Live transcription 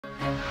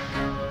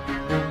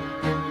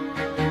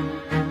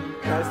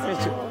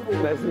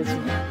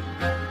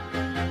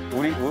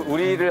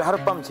우리를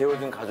하룻밤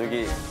재워준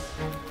가족이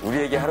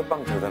우리에게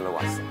하룻밤 재워달라고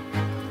왔어.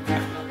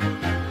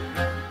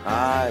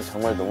 아,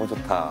 정말 너무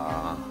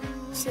좋다.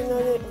 Sì, no,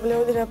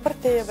 volevo dire, a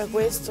parte per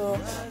questo,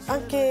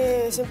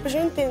 anche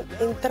semplicemente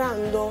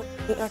entrando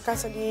a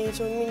casa di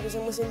Jongmin ci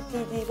siamo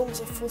sentiti come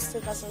se fosse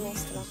casa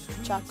nostra,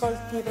 cioè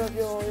accolti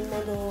proprio in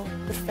modo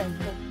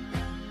perfetto.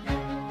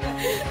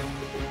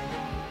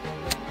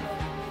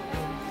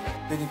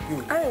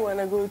 I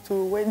wanna go to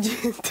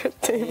YG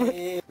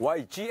Entertainment.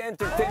 YG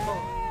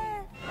Entertainment.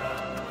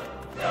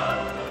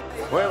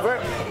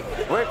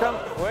 Welcome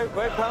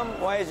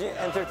YG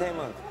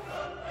Entertainment.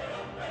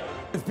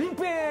 It's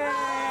Bigbang.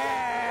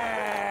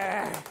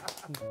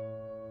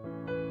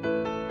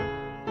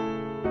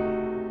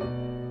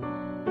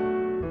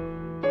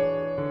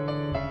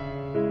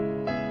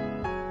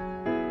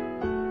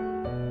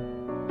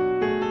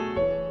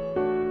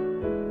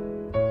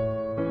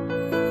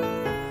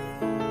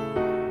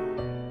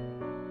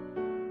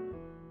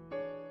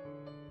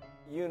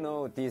 You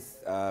know this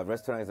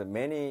restaurant is a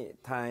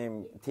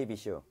many-time TV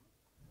show.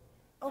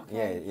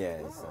 Okay.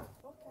 Yeah, yes.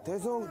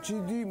 대성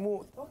GD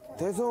뭐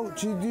대성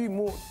GD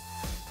뭐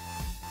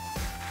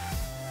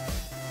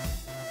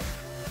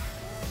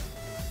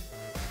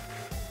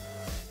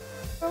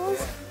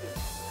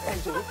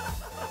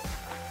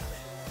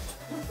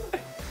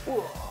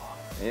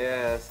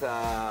Yes.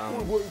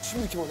 뭐야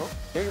침 이렇게 많아?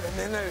 여기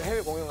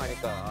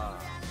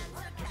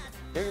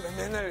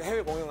맨날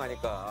해외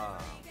공연하니까.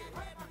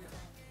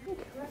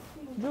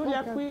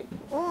 Giulia qui.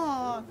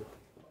 Oh.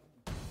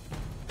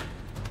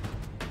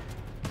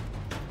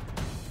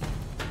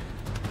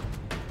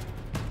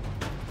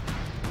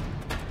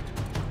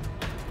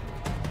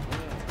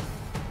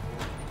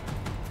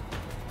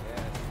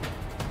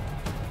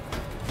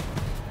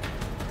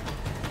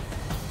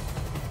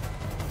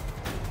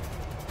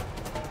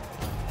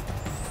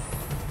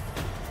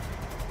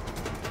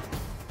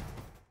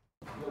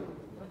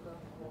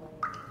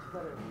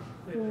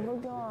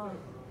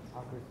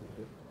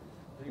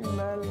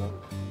 Bello.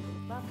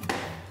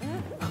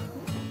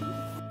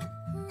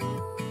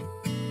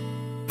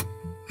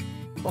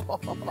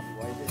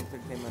 YG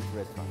Entertainment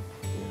Restaurant.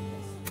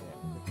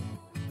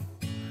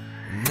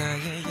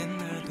 나의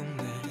옛날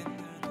동네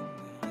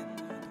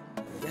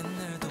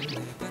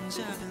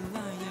반짝은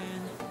라인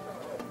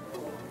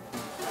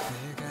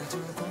내가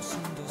두고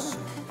숨도숨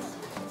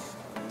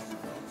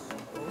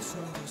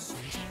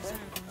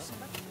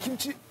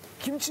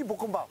김치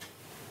볶음밥.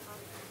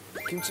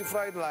 김치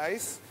프라이드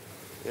라이스.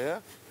 예.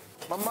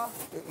 마마.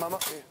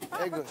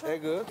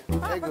 에그.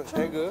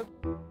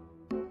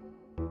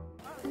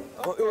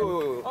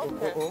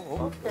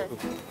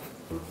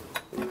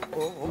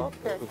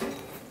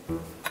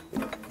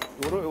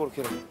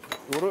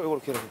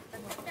 요렇게.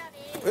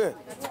 예.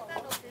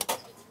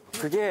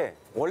 그게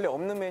원래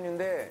없는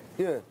메뉴인데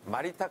예.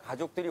 마리타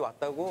가족들이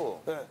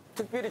왔다고 예.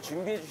 특별히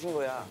준비해 주신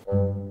거야.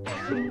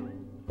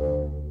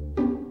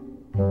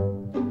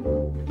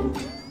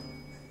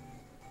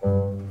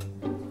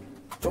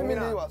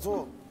 정민이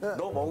와서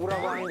너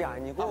먹으라고 하는 게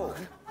아니고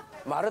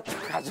마르타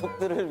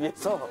가족들을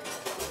위해서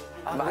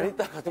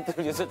마리타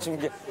가족들을 위해서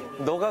준비.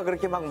 너가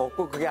그렇게 막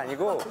먹고 그게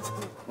아니고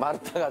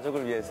마르타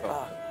가족을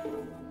위해서.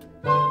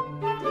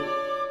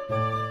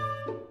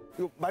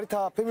 이거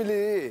마리타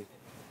패밀리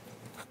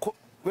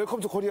웰컴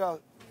투 코리아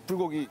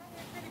불고기.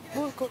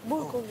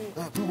 물고기.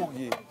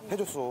 불고기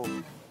해줬어.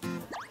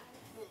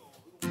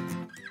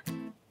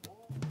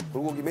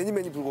 불고기 매니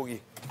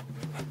불고기.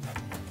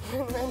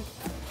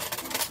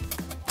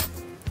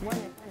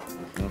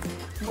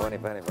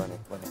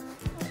 보내.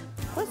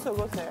 Questo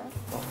cos'è?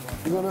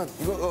 이거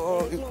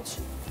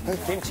김치.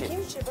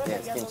 Kimchi,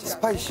 Yes, 김치.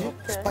 스파이시.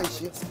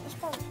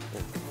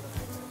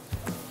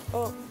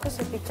 Oh,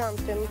 questo è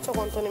piccante, non so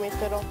quanto ne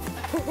metterò.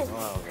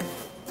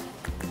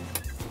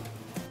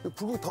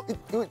 불고기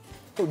이거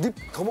립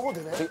더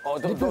먹어도 되나요?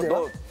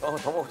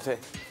 더 먹어도 돼.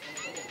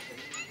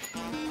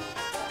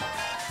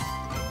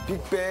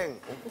 빅뱅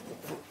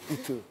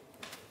이트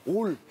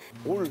올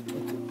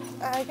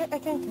I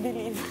can't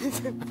believe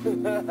it.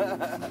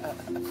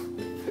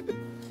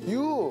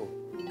 유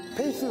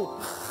페이스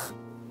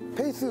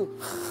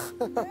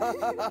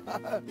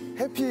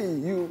해피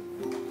유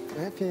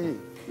해피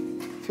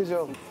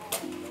표정.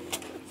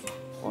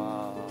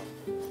 와.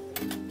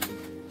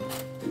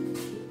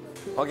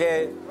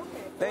 Okay.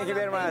 Thank you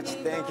very much.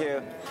 Thank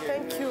you.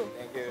 Thank you.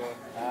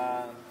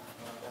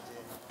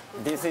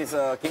 This is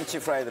kimchi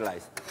fried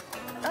rice.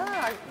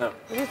 Ah, No.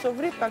 riso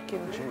fritto a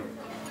kimchi.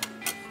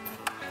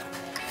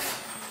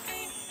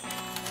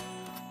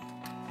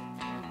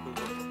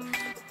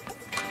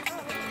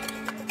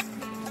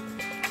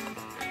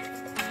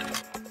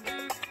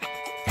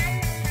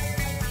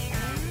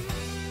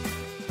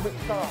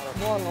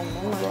 Buono,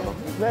 mamma mia.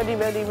 Very,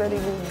 very, very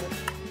good.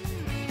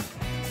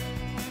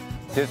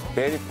 This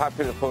very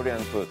popular Korean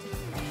food.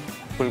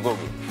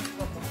 불고기.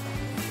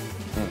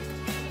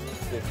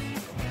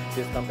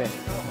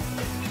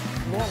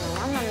 Buono,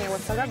 mamma mia,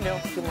 questa carne è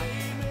ottima.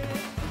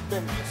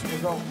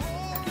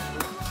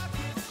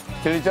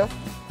 들리죠?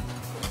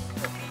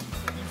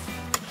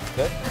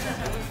 네?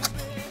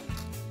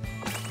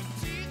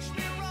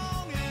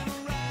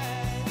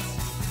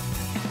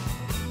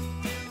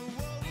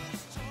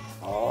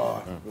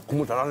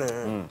 국물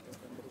잘하네.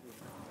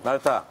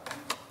 마르타,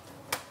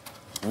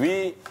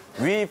 we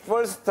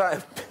first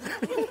time,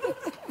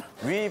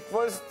 we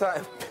first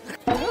time,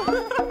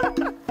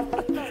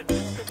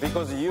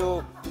 because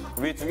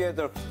we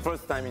together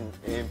first time in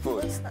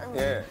food.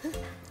 Yeah.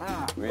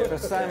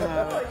 First time.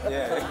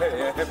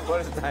 Yeah,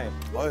 first time.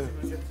 아유,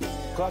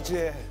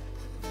 그렇지.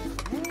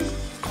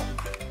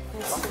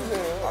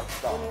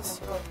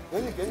 Buonissimo.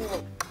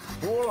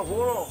 부어라,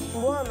 부어라.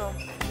 Buono.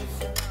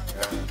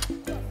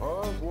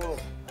 아, 부어라.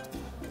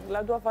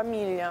 La tua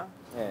famiglia,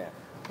 Yeah.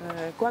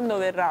 quando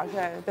verrà?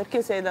 Cioè,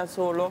 perché sei da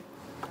solo?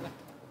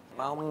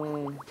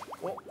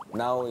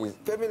 Now is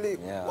패밀리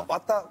Yeah.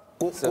 왔다,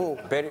 고, so 고.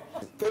 very,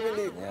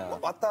 패밀리 Yeah.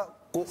 왔다,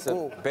 고, so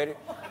고. very,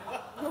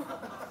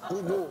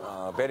 고, 고.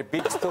 very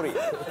big story.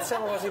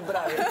 Siamo così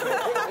bravi.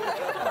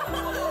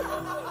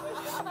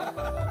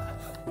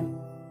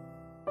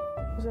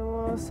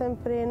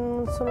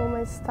 Non sono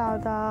mai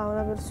stata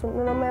una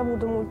persona, non ho mai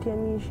avuto molti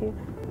amici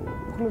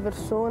come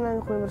persone,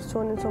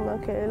 insomma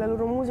anche la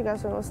loro musica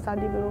sono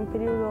stati per un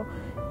periodo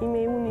i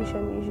miei unici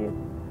amici, e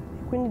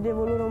quindi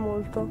devo loro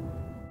molto.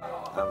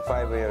 I'm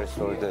 5 years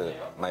old.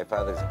 My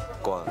father's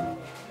gone.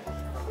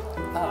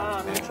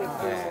 Ah, non c'è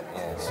più.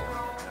 Yes.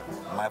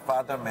 My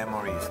father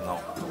memory is no.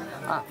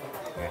 Ah,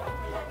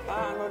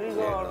 non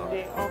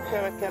ricordi? Ok,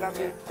 perché era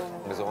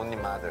piccolo. It's only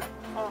mother.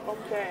 Ah,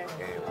 ok.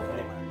 Okay,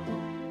 only mother.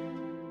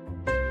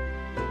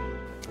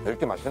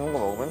 이렇게 맛있는 거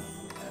먹으면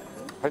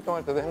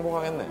활동할 때도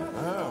행복하겠네.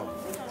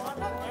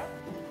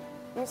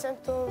 Mi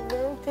sento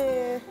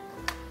veramente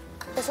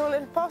che sono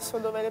nel posto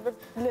dove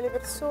le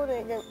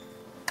persone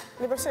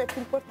più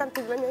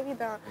importanti della mia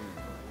vita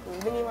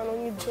venivano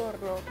ogni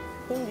giorno,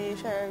 quindi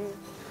cioè,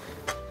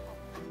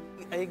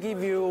 I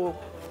give you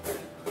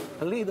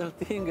a little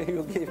thing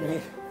you give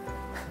me.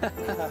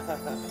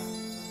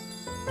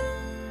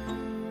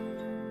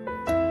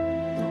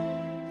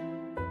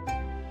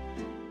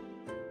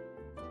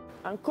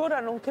 Ancora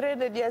non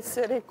crede di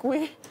essere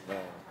qui?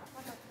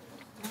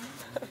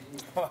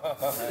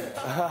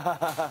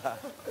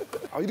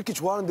 아, 이렇게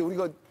좋아하는데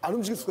우리가 안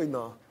움직일 수가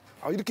있나?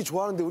 아, 이렇게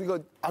좋아하는데 우리가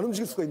안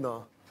움직일 수가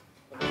있나?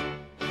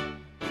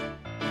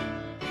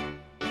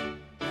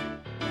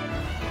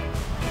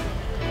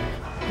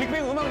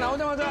 빅뱅 음악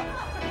나오자마자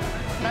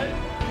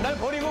날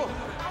버리고.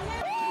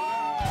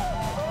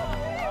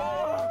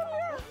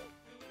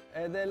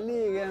 Ed è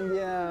lì che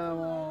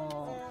andiamo.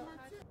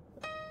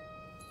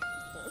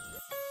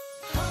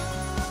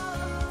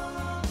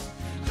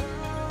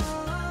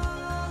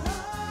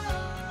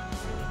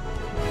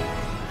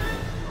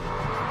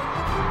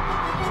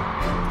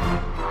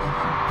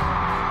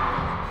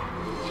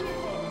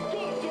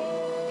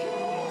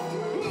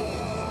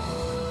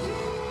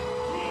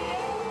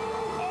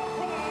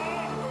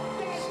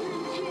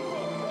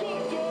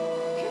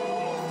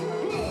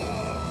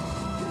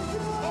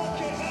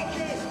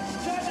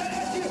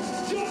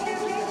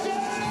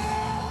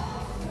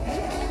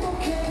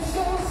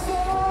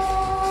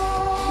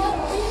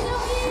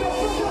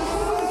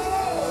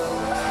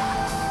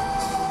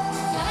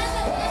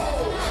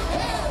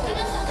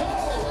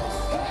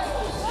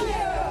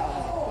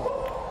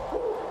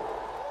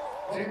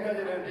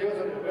 지금까지는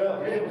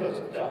리허설이고요. 이제부터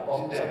진짜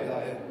범죄입니다.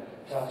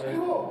 자,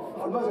 그리고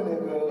얼마 전에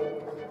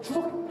그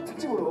추석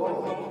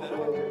특집으로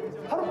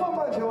그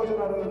하룻밤만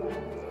재워줘라는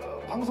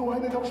방송을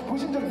했는데 혹시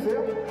보신 적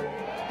있어요?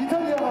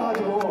 이탈리아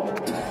가가지고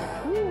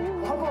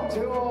하룻밤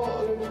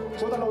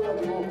재워달라고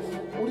해가지고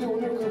우리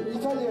오늘 그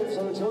이탈리아에서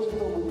저를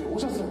재워줬던 분이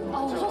오셨어요.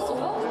 아,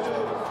 오셨어요?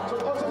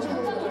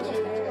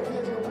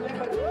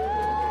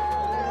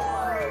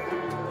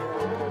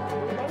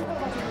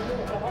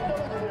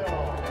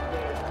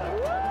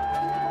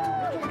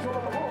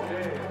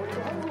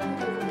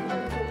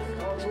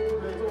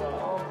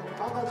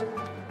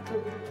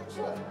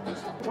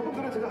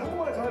 저분들은 제가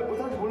한국말을 잘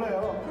못하는지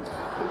몰라요.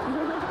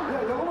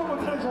 그냥 영어만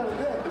못하는 줄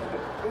아는데,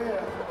 네.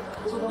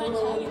 그래서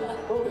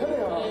너무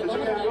편해요.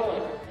 중요한 건,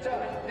 자,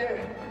 이제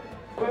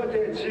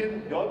저한테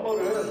진 면모를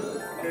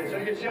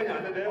저에게 시간이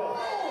왔는데요.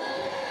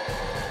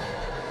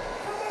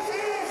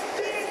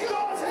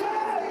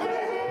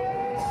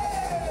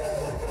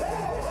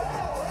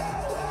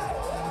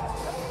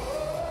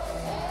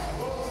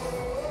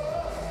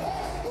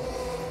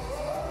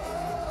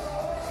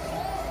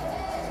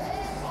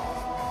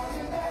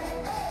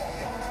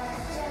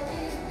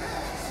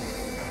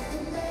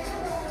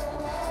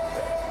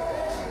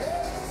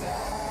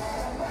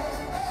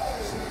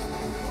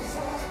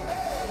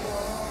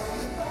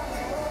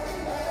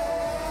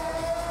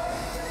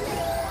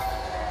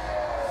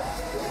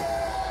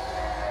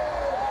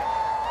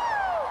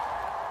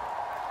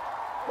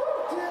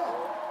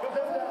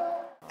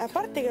 a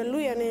parte che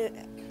lui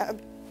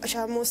ci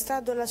ha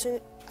mostrato si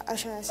è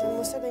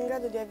mostrato in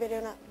grado di avere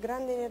una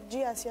grande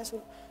energia sia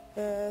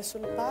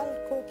sul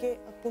palco che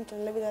appunto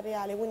nella vita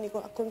reale, quindi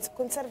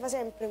conserva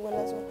sempre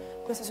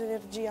questa sua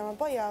energia, ma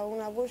poi ha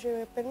una voce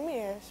che per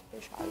me è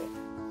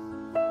speciale.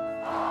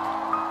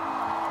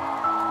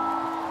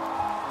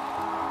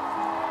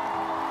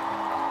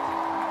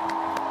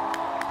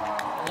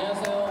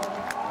 안녕하세요.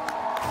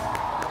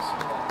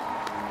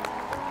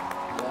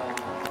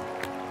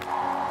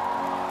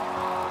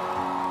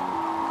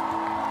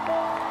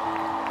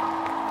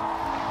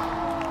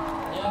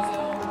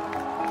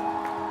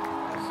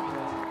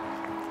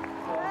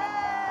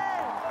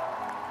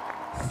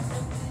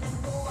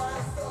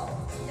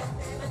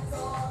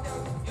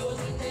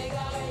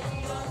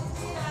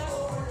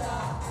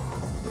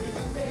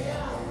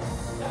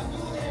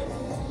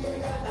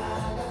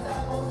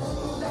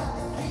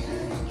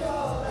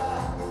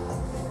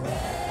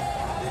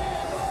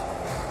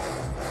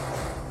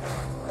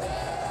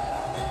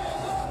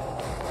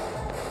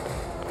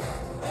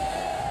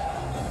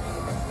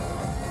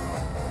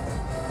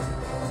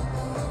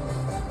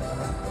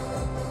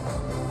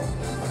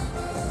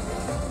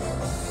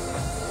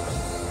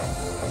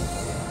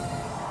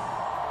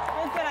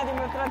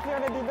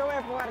 Di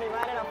dove può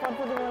arrivare la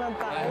forza di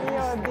volontà.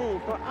 Io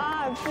dico,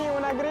 ah sì,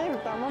 una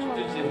grinta, mamma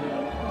mia.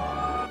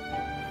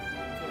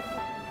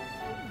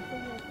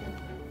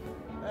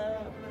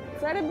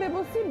 Sarebbe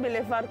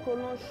possibile far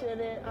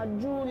conoscere a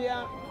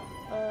Giulia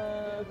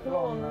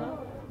Clon?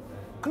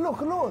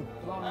 클론.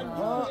 A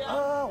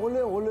Giulia?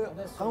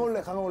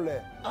 원래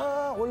강원래.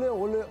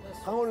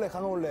 원래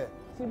강원래.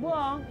 Si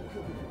può?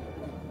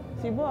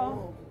 Si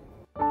può?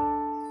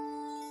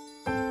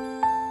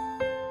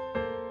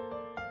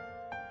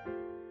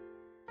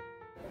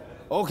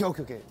 오케이.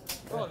 오케이.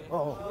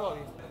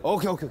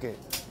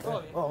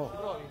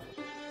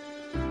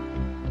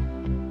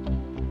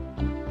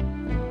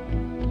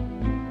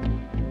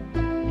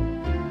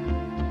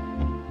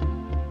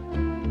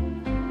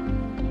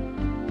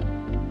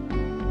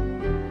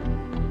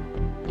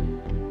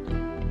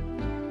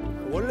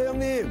 원래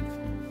형님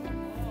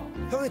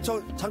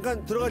저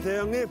잠깐 들어갈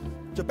돼요 형님?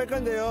 저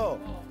뺄간데요.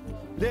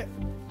 네.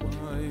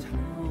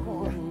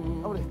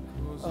 아버지.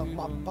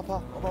 파파.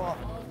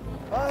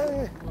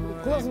 아이,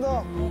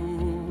 고맙습니다.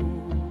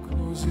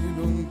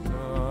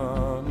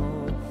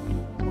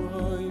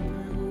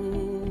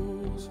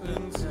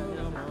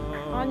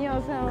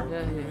 안녕하세요.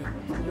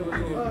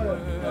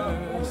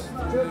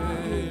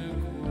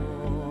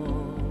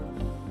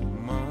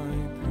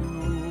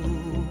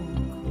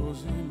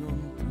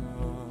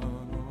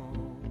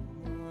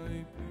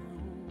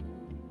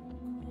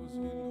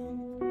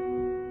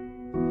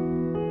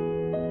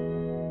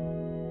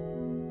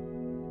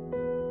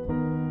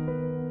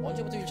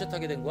 언제부터 휠체어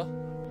타게 된 거야?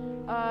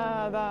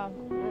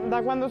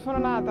 Da quando sono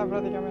nata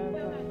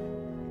praticamente.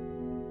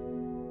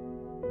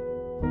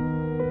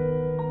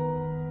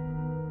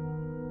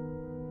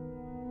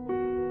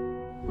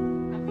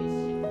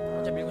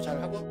 혼자 밀고 잘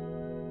하고?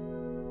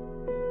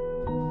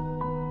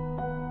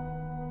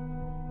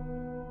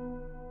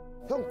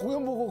 형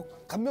공연 보고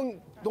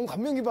너무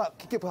감명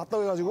깊게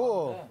봤다고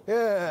해가지고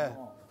예.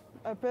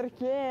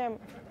 Perché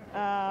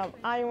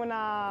hai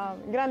una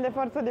grande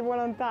forza di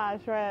volontà,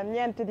 cioè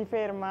niente ti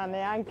ferma,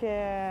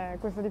 neanche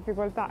questa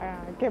difficoltà,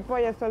 che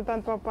poi è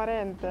soltanto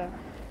apparente.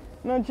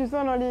 Non ci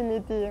sono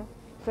limiti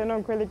se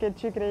non quelli che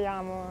ci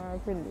creiamo,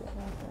 quindi.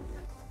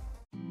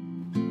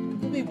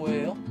 꿈이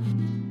뭐예요?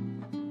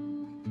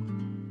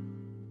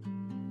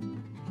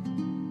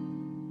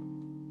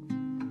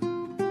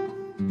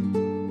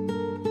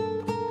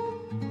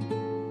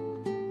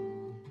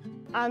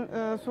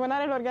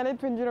 Suonare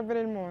l'organetto in giro per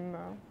il mondo.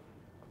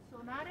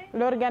 Suonare?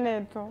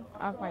 L'organetto.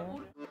 Ah, fai.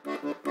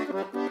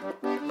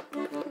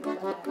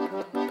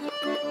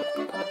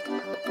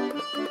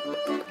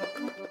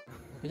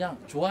 그냥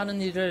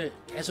좋아하는 일을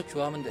계속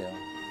좋아하면 돼요.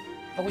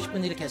 하고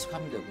싶은 일을 계속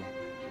하면 되고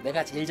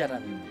내가 제일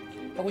잘하는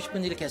일. 하고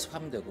싶은 일을 계속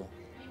하면 되고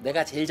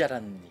내가 제일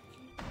잘하는 일.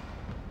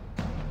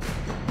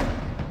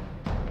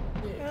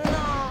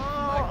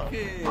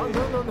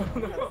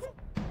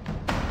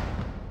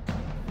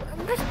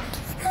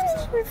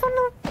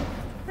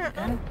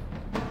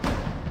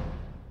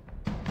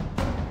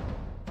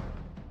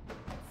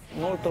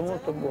 Molto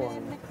molto buono.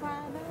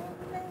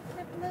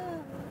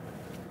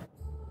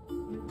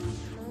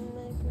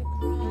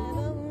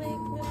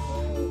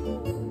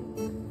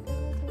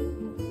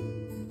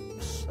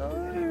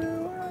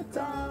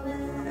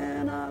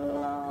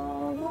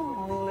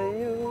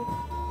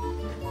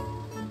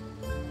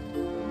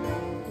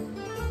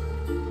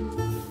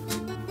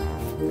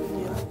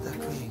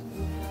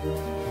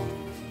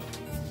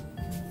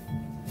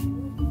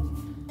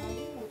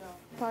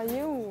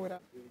 Paura.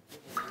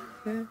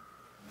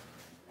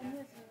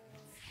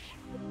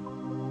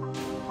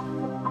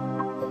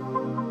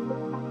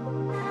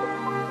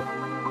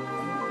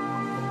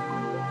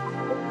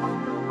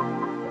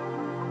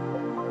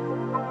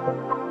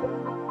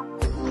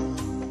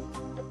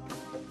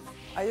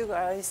 Are you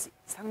guys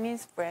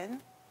Sangmin's friend?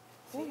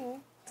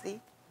 See?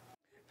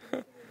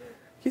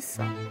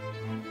 Chissà.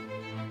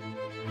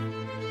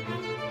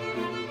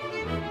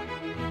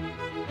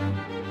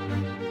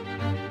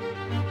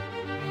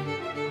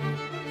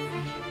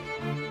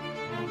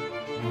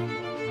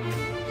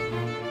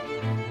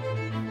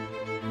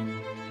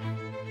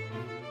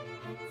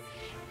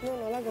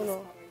 lago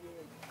no.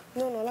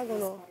 No, lago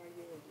no.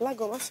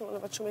 Lago massimo ne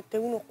faccio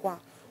mettere uno qua.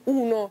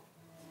 Uno.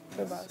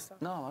 E basta.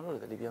 No, ma allora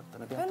te li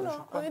piantano,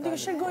 No, dico,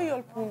 scelgo io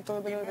il punto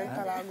dove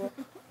diventa lago.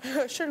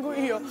 Scelgo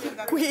io.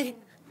 Qui.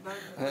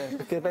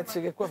 Perché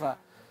pensi che qua fa?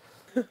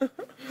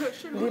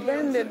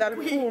 Dipende dal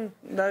punto,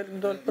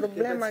 dal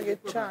problema che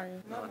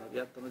c'hai.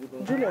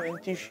 Giulia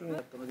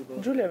 25.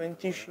 Giulia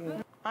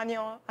 25.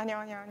 Anio.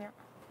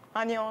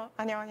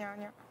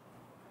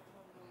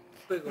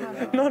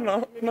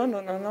 No.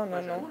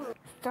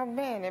 Sto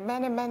bene,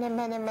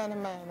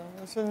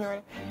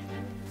 signore.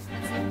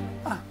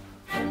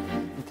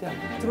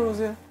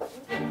 들어오세요.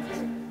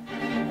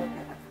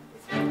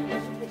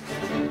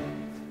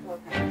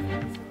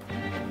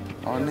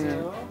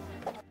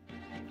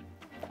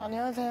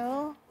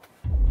 안녕하세요.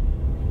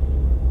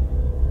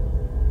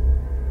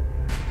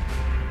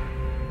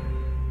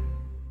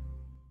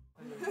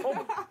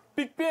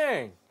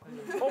 빅뱅.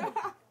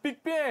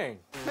 빅뱅.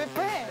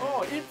 Pepe.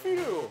 It's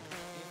you.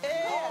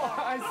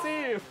 I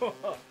see you.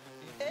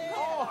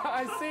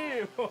 I see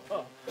you.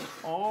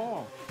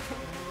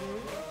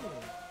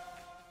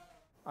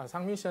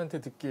 상민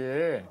씨한테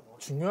듣기에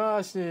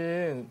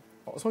중요하신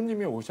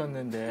손님이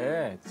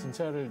오셨는데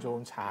진찰을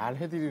좀 잘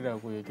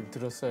해드리라고 얘기를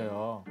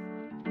들었어요.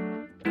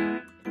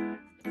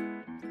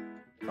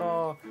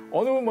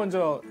 어느 분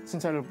먼저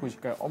진찰을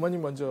보실까요?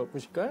 어머님 먼저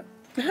보실까요?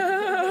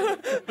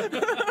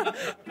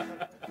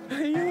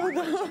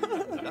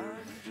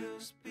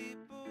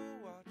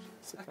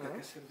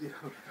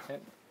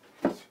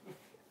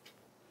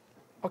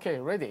 Okay,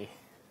 ready.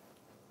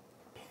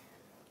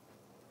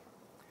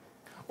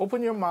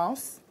 Open your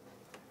mouth.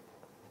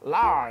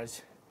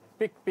 Large,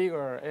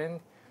 bigger,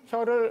 and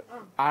혀를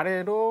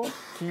아래로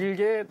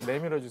길게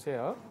내밀어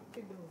주세요.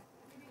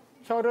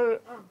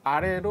 혀를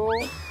아래로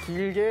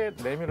길게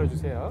내밀어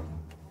주세요.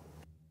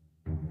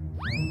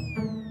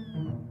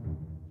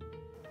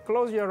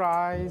 Close your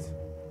eyes.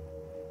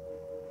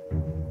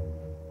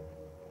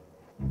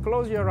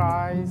 Close your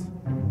eyes.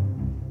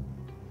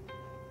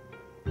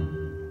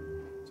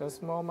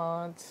 Just a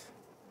moment.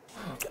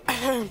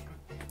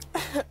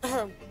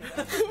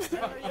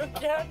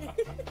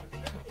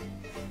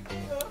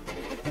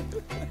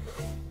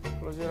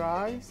 Close your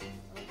eyes.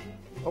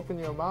 Open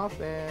your mouth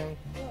and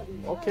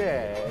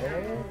okay.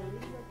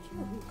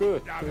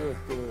 Good.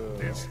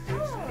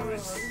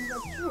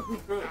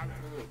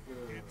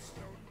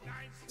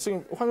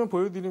 지금 화면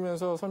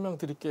보여드리면서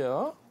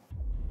설명드릴게요.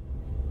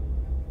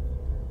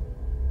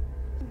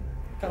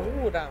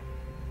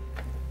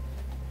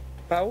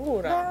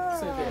 Paura.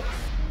 세게.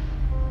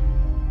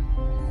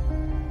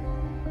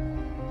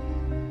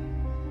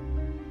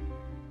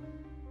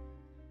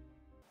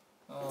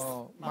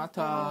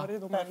 Marta.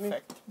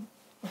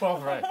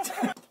 Perfect.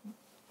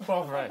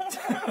 Perfect.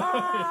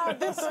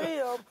 Adesso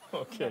io.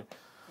 Okay.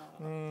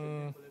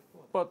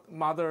 But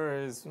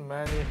mother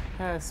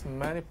has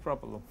many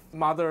problems.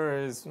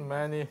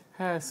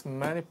 Has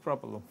many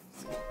problems.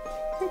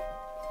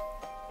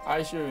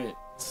 I show it.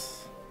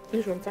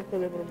 Io c'ho un sacco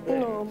di problemi.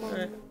 No, ma...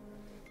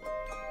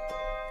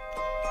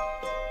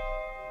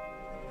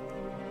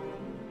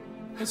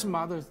 It's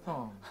mother's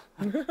tongue.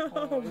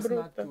 It's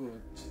not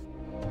good.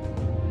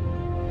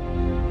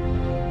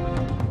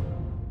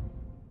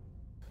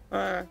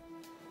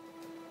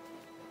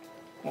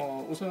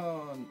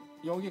 우선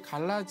여기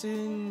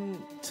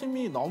갈라진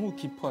틈이 너무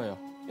깊어요.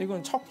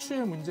 이건 척추에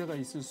문제가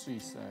있을 수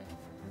있어요.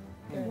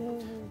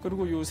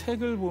 그리고 이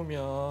색을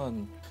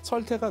보면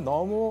설태가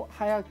너무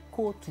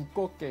하얗고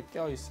두껍게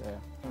껴 있어요.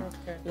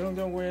 이런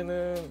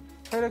경우에는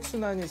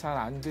혈액순환이 잘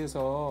안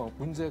돼서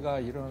문제가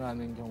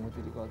일어나는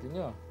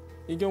경우들이거든요.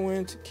 이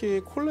경우에는 특히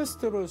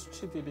콜레스테롤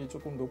수치들이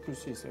조금 높을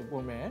수 있어요,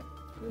 몸에.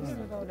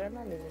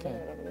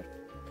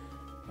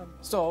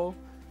 So,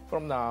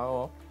 from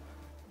now,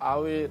 I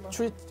will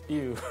treat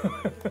you.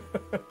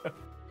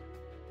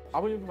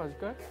 아버님도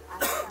맞을까요?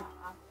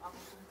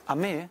 A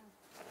me?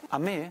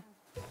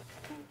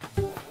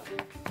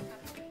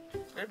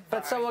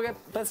 Pensavo che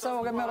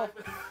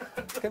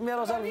mi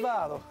ero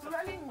salvato.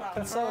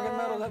 Pensavo che mi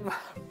ero salvato.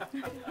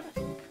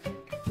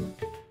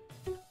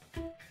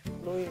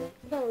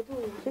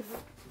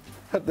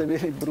 Guarda i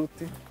piedi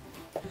brutti.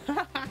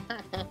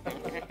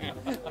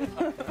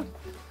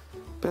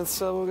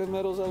 Pensavo che mi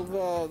ero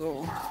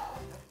salvato.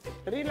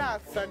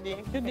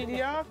 Rilassati, chiudi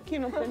gli occhi,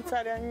 non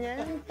pensare a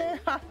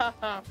niente.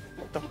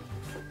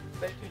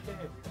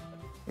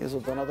 Io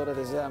sono donatore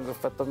di sangue, ho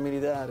fatto il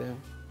militare.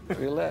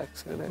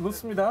 Relax.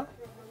 놓습니다.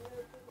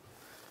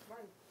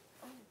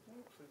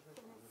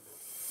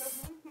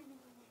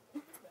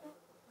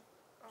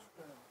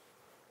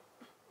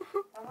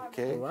 Ok.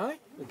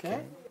 Alright?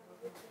 Okay.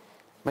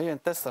 Ma io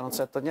in testa non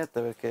sento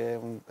niente perché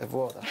è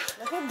vuota.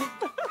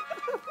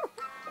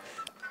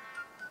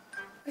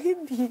 Che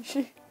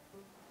dici?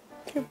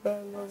 Che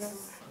bello,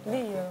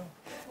 Dio.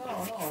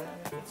 No,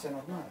 è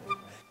normale.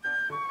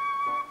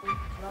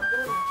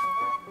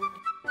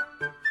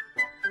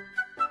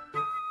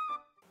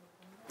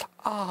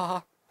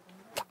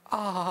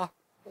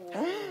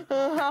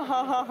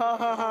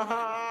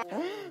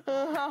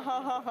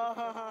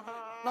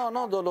 No,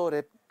 non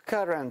dolore,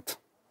 current.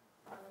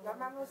 La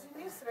mano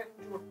sinistra in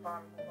giù il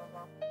palmo,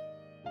 papà.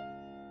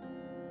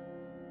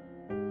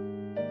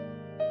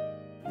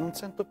 Non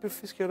sento più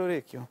fischio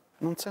all'orecchio.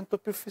 Non sento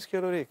più fischio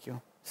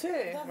all'orecchio. Sì,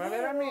 ma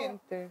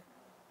veramente?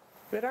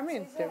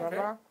 Veramente,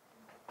 papà?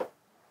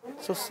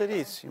 Sono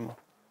serissimo.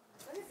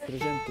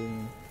 Presente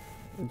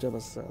è già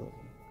passato.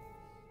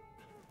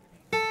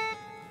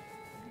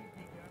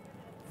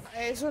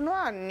 Sono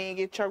anni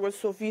che c'ha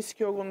questo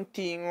fischio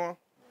continuo.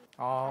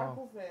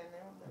 Oh,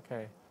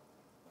 ok.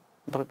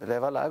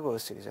 Leva l'ago e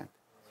si risente.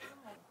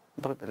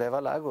 Leva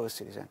l'ago e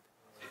si risente.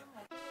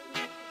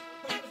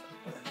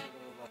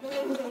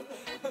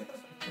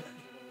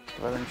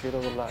 Vado in giro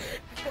con l'ago.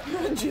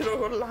 In giro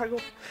con l'ago.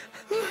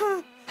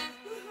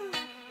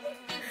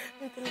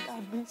 Le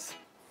Teletubbies.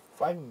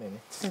 5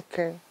 minutes.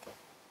 Ok.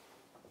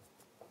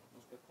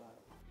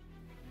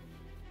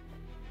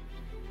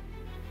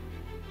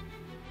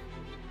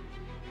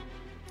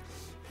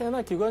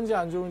 태어나 기관지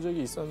안 좋은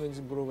적이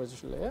있었는지 물어봐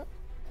주실래요?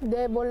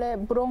 Debole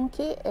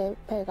bronchi e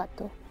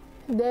fegato.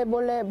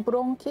 Debole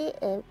bronchi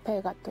e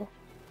fegato.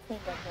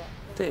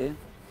 Te?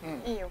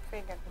 Io,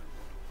 fegato.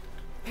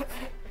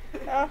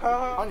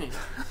 아니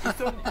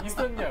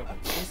있었냐고.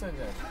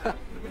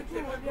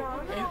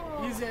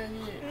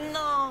 이생이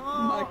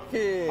Ma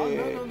che?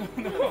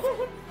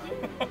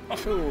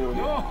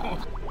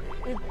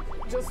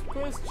 It's just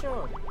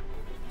question.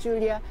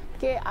 Giulia,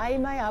 che hai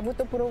mai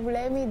avuto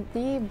problemi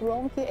di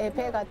bronchi e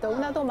fegato?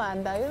 Una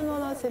domanda, io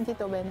non ho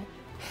sentito bene.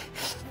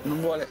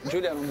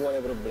 Giulia non vuole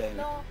problemi.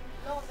 No.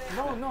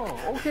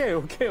 Okay.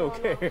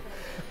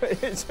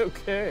 It's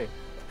okay.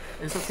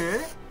 It's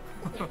okay?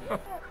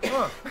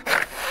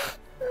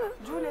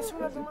 Giulia, c'è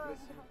una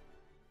domanda.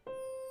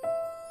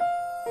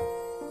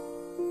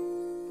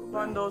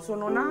 Quando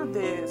sono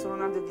nate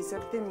di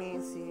 7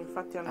 mesi,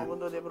 infatti hanno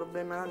avuto dei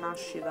problemi alla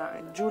nascita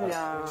e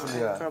Giulia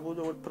ha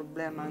avuto quel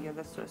problema che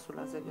adesso è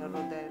sulla sedia a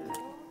rotelle.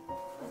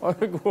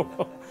 아이고.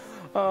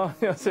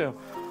 안녕하세요.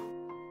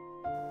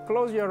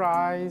 Close your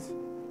eyes.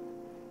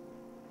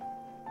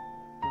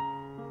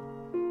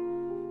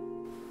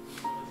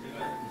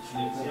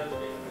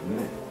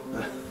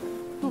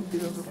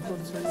 Subito per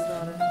forza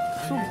aiutare.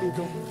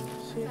 Subito.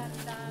 Sì.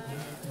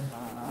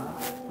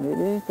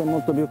 Vedi che è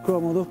molto più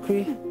comodo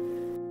qui.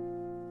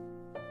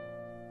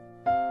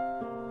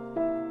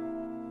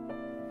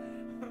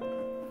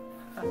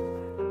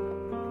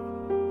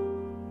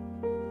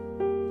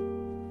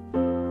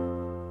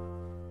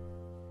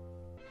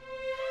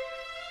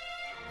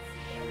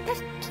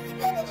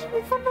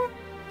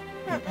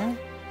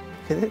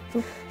 Che hai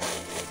detto?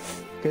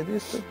 Che hai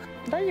detto?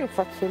 Dai un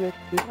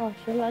fazzolettino,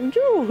 ce l'ha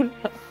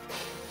Giulia.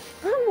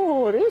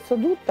 Amore, io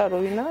sono tutta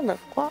rovinata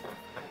qua.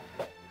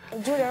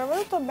 Giulia, non va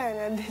tutto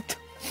bene, ha detto.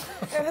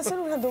 Era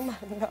solo una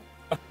domanda.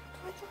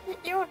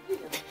 Io ho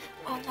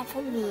la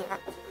fobia.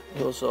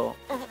 Lo so.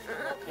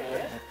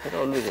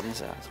 Però lui che ne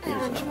sa, scusa.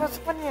 Non ci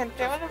posso fare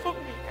niente, ho la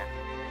fobia.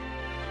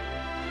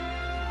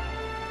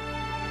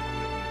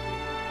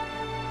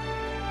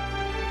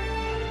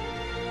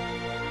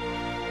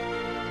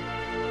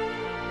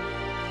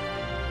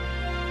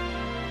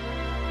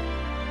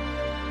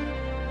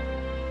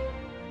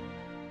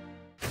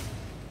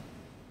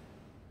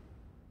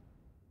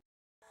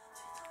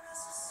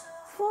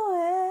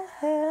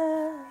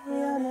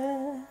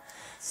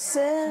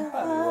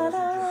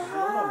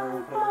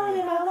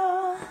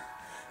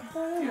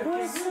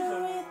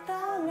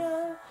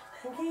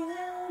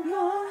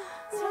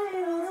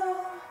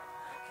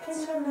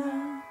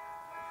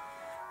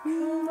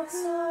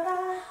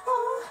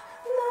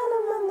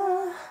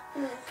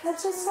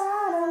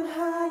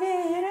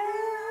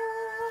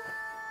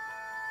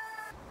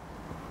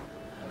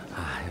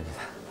 아, 여기다.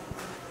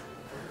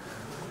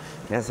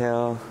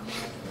 안녕하세요.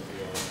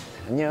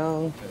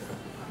 안녕.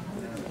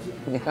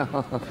 안녕.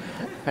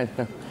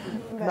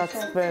 That's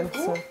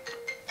Spencer.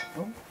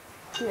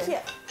 Chi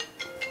è?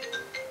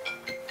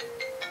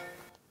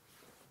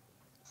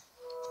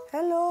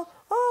 Hello.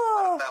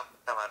 Oh.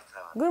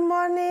 Marta. Good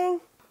morning.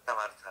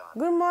 Marta.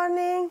 Good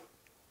morning.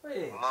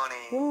 Good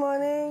morning. Good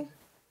morning.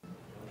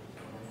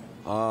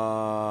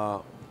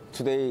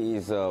 Today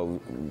is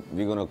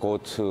we're gonna go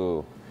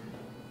to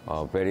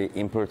a very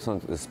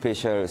important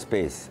special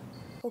space.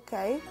 Ok.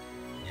 Te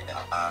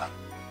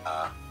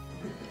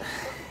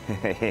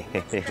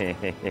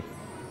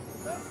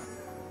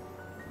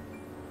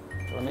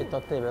lo metto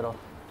a te però.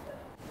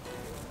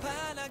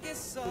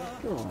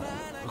 No.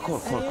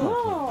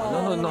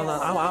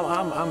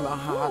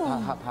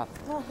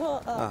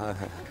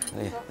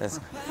 Yes.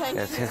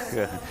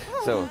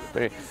 So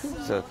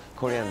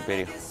Korean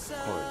very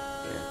cold.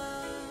 Yeah.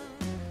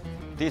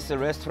 This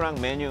restaurant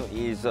menu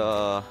is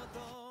so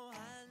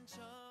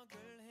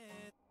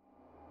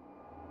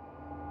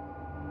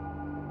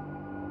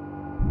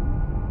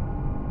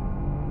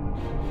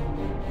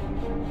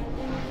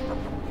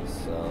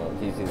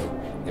this is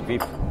the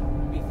beef.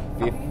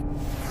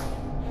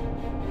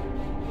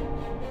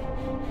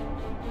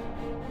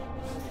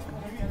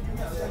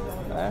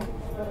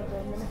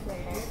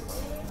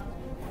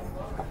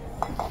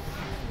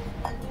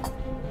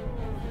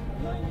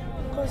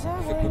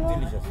 Cos'è quello?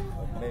 delicious.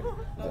 Maybe.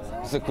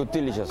 It's a good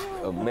delicious.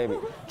 Maybe.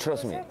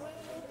 Trust me.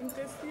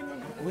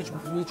 Which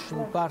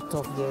part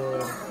of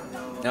the...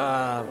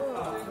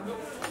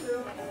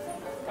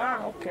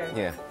 ok.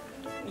 Yeah.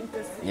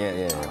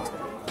 Yeah.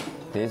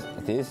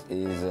 This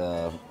is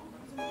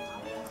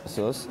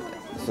sauce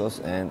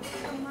and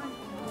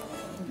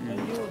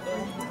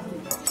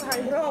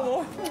Dai,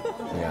 provo.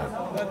 yeah.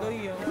 Vado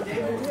io.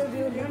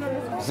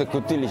 It's a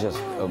good delicious.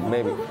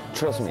 Maybe.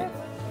 Trust me.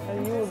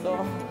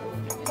 Aiuto.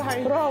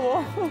 Dai,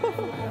 provo.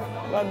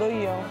 Vado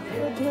io.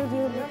 Oddio.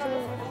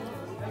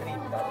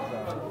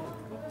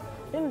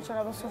 Io non ce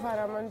la posso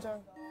fare a mangiare.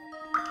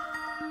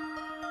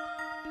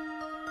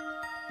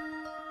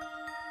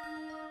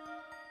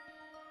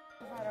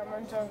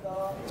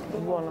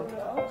 Buono.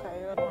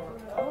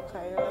 Ok.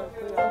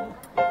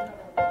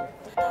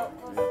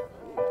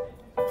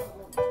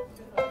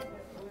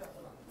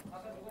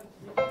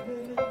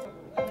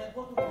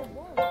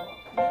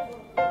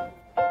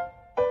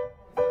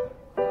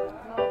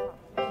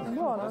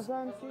 Buono,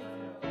 senti.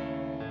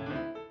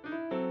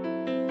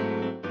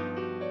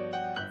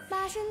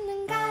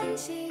 맛있는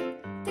간식,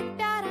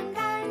 특별한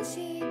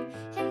간식,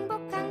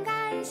 행복한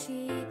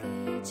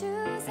간식을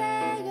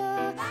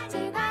주세요.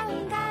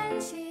 즐거운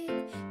간식,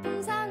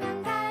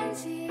 풍성한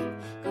간식,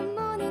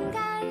 굿모닝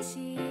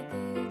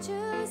간식을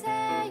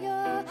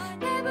주세요.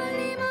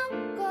 배불리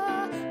먹고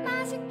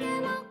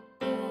맛있게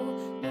먹고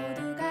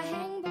모두가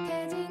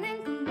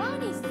행복해지는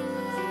굿모닝.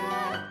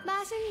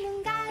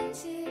 맛있는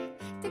간식,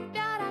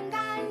 특별한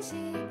간식,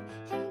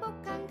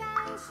 행복한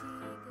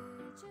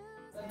간식을 주세요.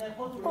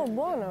 Oh,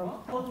 buona.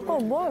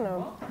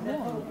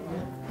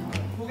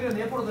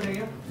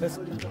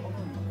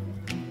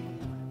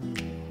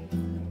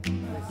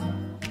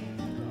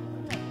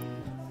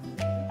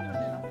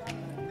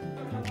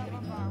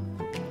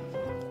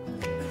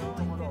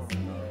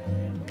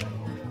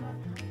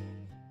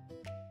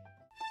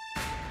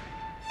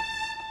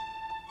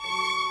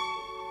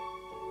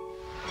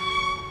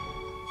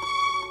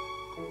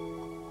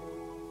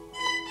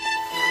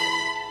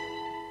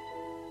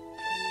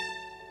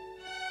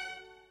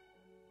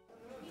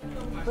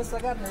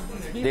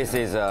 This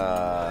is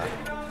the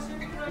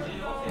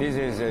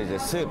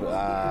soup.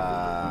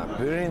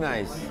 Very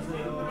nice.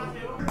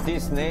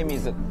 This name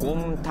is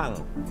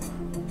곰탕.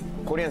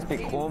 Korean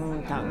speak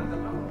곰탕.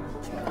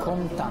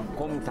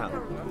 곰탕.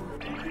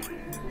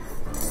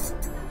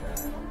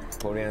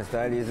 Korean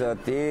style is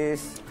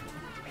this.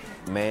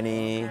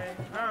 Many.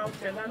 Ah,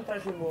 ok, tanta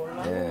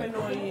cipolla. Yeah. Come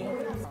noi.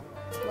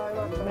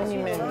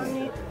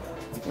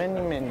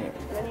 Many.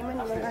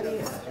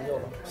 Magari.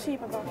 Sì,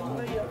 papà.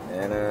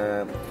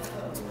 And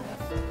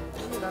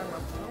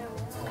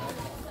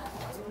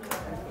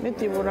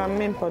Metti pure a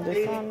me un po'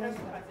 di sale.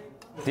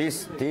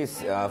 this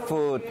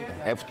food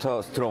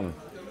after strong.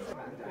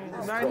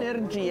 Da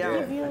energia.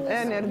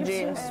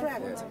 Energy.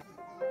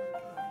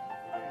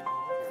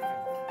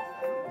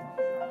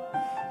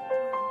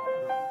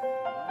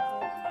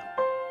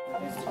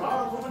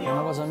 È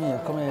una cosa mia,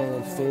 è come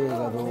il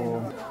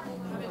fegato.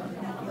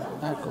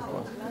 Ecco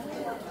qua.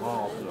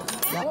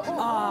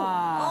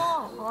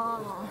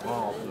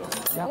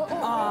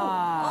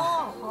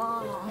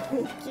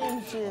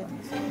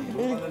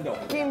 Il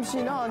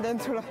kimchi no,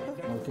 dentro la...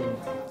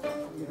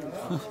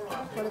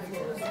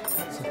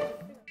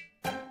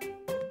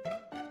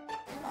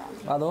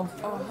 Vado?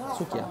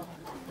 Succhia.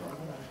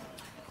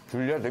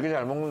 줄리아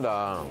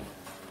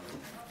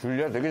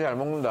되게 잘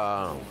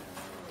먹는다.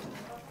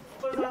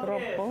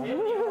 Troppo?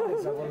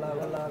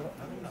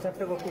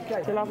 Sempre col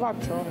cucchiaio? Ce la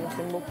faccio? Mi si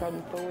imbocca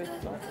tutto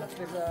questo. L'ha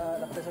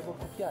presa col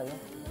cucchiaio?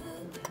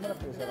 Come l'ha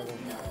presa la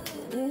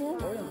cucchiaio?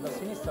 Poi da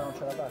sinistra non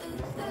ce la faccio.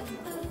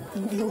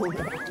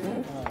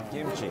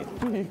 Kimchi.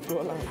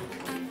 Piccola.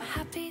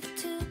 Happy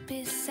to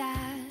be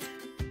sad.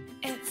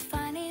 It's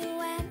funny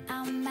when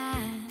I'm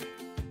mad.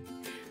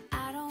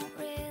 I don't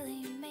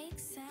really make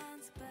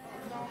sense, but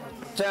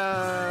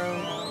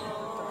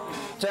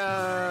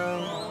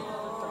짠.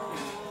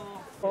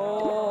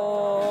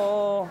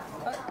 Oh.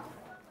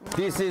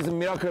 This is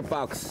miracle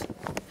box.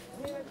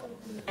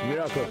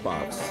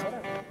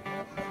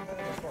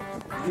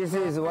 This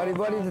is what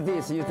is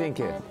this? You think?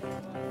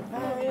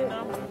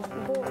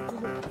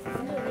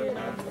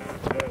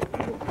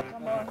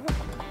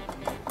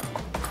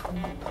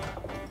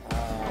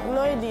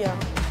 No idea.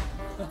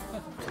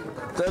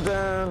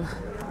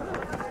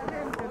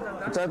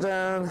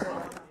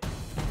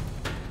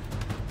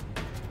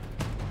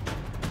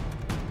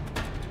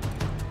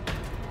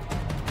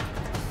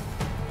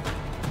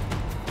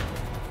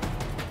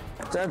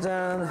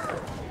 짜잔.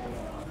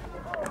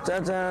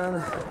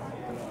 짜잔.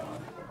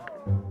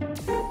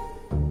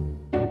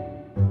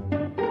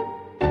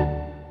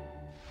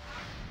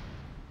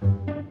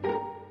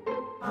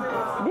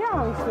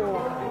 Bianco.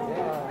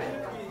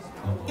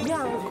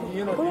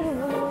 Quello che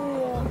volevo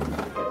io.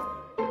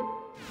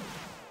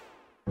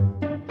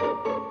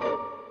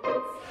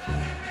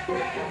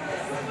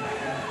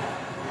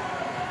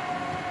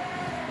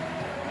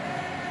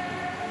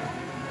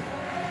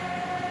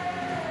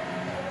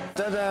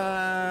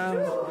 짜잔.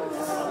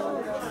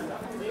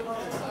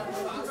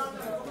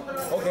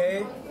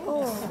 okay?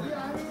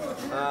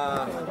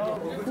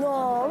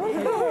 No.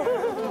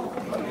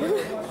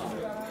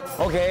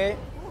 Okay.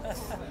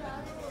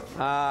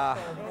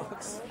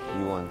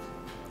 You want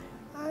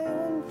I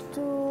want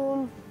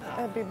to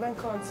a Bigbang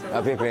concert.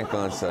 a Bigbang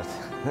concert?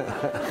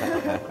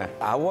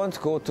 I want to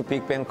go to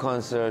Bigbang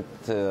concert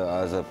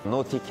as a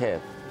no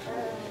ticket.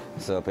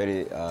 It's a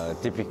very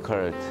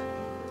difficult.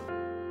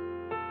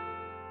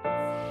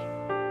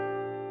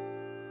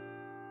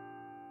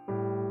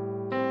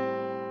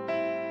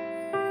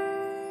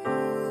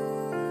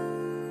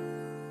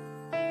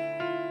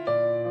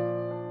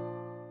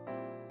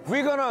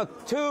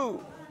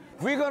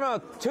 We're gonna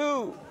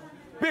do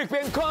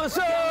Bigbang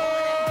concert!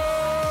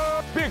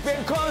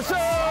 Bigbang concert!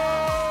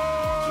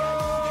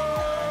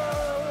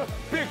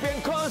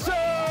 Bigbang concert!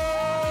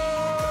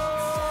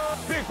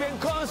 Bigbang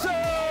concert!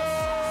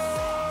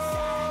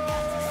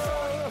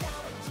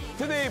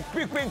 Today,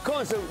 Bigbang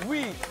concert,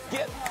 we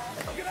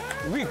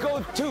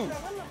go to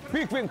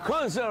Bigbang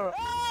concert!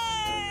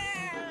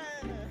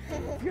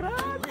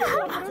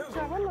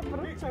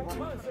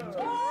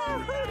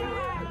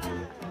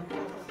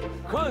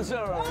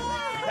 Concert!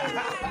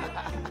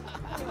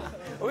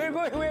 We're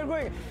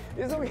going.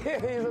 It's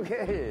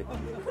okay.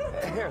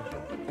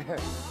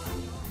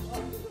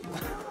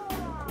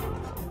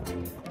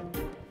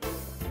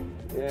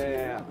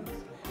 Yeah.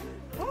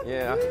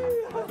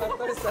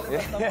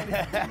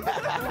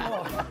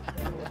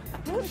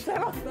 Non se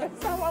lo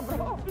pensava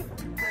proprio.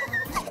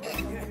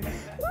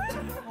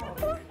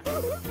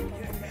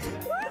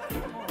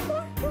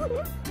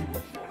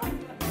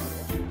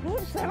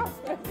 Non se lo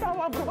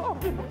aspettava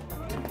proprio.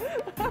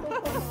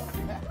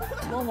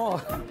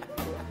 Momo,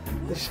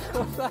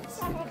 lasciamo stare.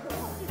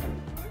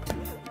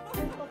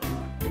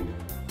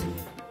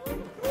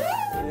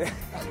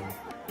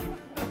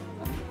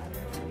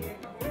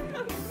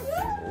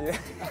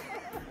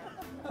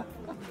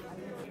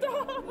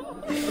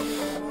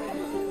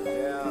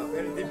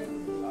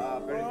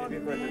 Very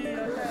difficult.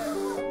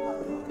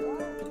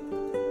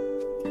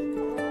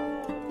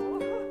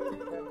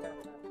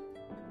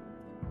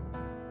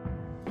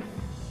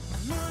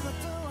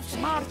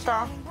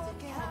 Marta?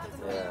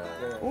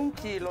 1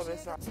 chilo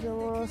pesa.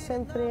 Non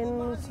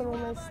sono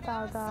mai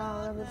stata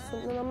una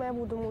persona, non ho mai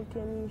avuto molti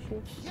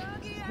amici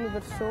come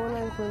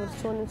persone,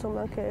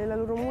 insomma anche la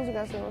loro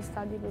musica sono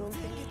stati per un po'.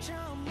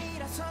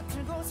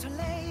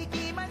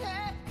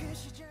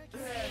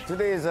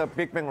 Today is a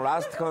Bigbang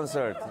last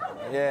concert.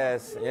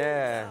 Yes,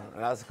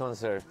 last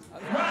concert.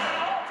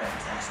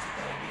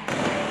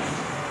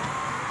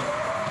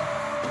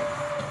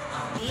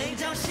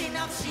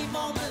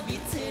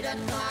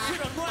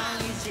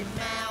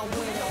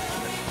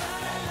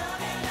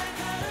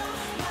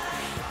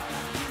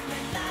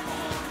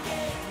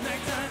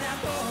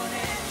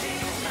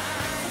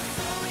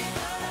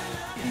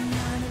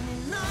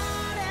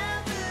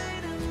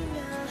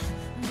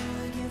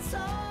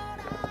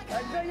 La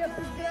gioia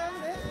più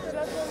grande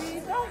della tua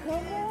vita?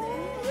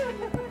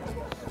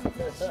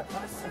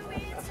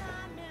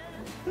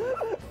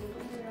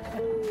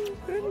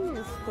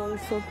 Sto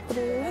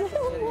sorpreso,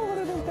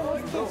 amore, non te lo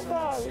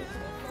aspettavi.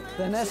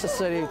 The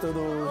necessary to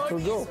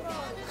go.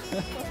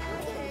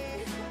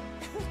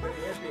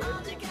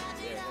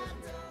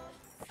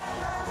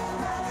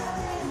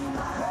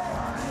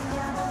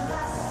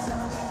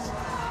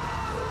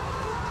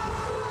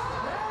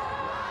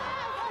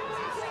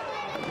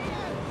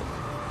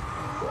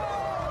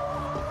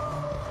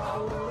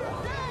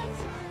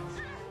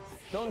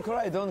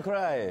 Don't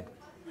cry.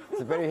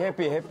 It's very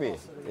happy.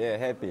 Yeah,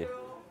 happy.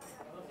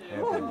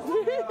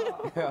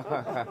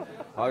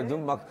 아,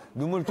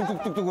 눈물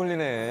뚝뚝뚝뚝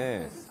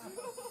흘리네.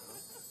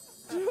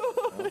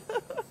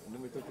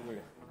 눈물 뚝뚝 흘려.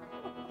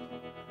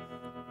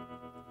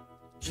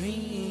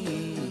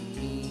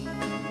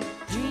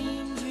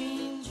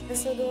 È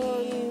stato,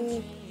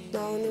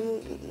 no,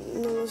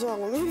 non lo so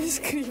come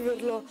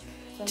descriverlo.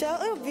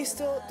 Cioè, ho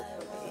visto,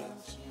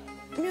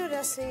 mi ero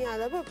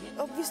rassegnata, poi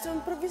ho visto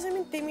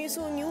improvvisamente i miei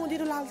sogni, uno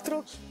dietro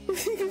l'altro,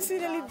 che si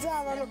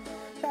realizzavano.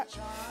 Cioè,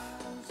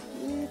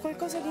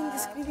 qualcosa di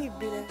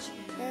indescrivibile.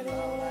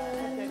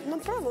 Non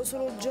provo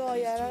solo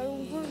gioia,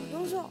 non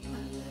lo so.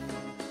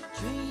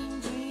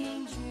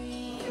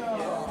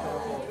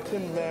 Che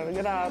bello,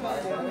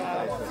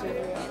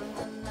 grazie.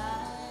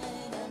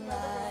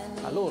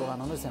 A loro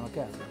vanno, noi stiamo a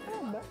casa.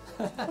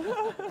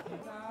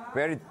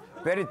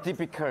 Very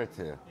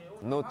difficult.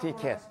 No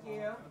ticket.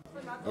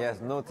 Yes,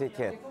 no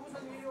ticket.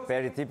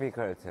 Very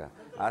difficult.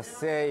 I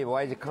say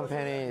YG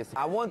company.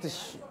 I want to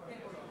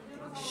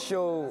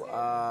show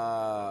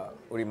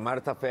우리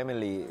Marta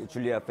family,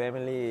 Julia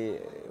family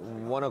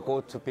wanna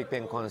go to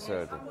Bigbang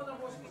concert.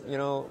 You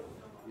know,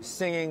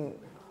 singing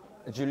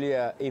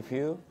Julia If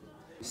You,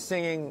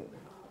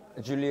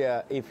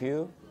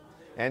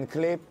 and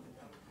clip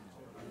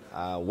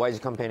YG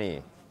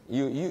company.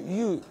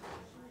 You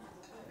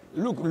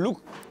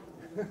look.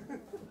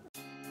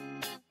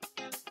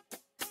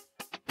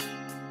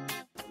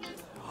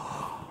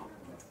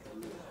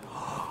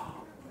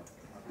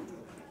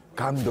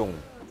 감동.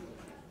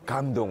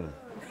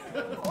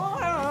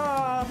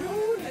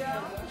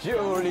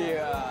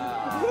 Giulia!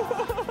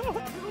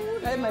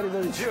 È merito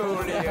di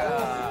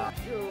Giulia!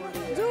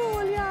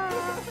 Giulia!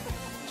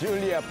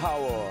 Giulia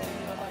Power!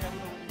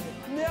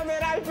 Mi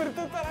amerai per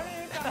tutta la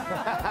vita!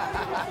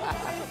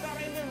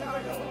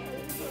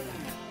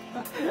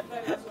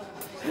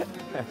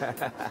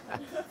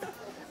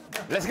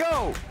 Let's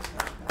go!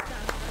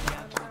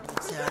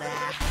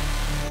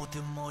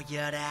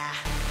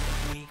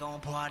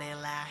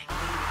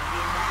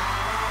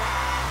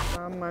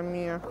 Mamma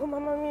mia. Oh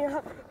mamma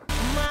mia.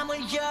 Mamma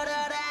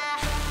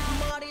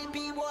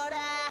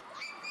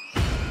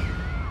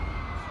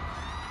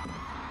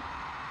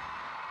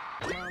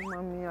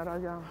mia,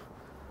 raga.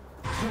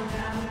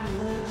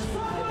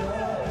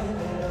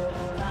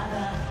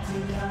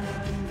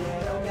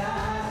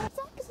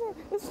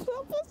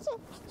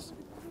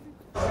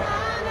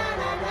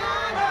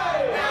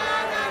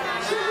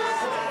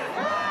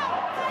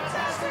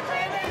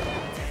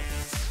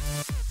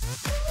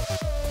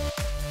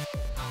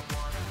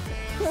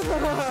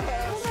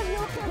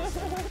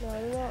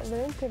 Non ho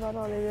veramente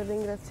parole per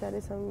ringraziare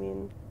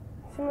Sangmin.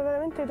 Sembra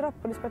veramente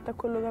troppo rispetto a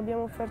quello che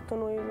abbiamo offerto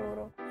noi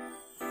loro.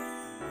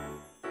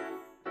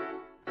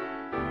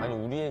 아니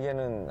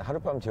우리에게는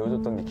하룻밤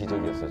재워줬던 게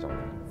기적이었어요 정말.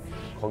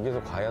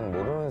 거기서 과연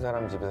모르는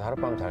사람 집에서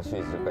하룻밤 잘 수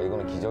있을까?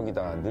 이거는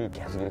기적이다. 늘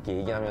계속 이렇게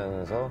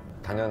얘기하면서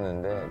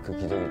다녔는데 그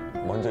기적이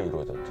먼저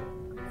이루어졌죠.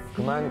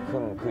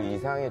 그만큼 그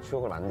이상의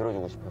추억을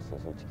만들어주고 싶었어요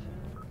솔직히.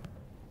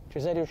 Ci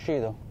sei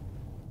riuscito?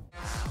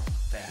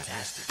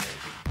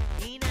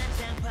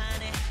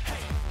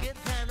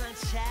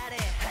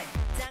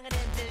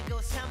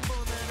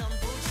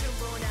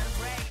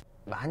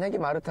 만약에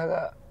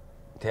마르타가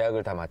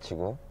대학을 다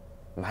마치고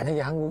만약에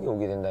한국에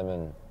오게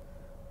된다면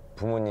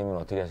부모님은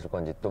어떻게 하실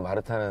건지 또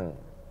마르타는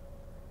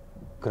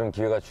그런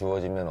기회가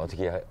주어지면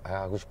어떻게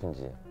하고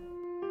싶은지.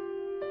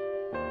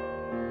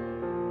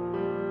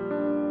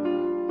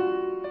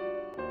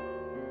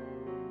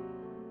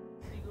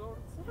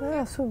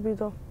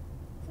 Subito.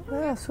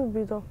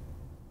 Subito.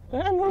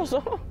 Non lo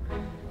so.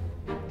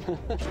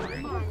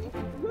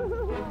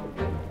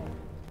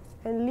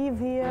 And live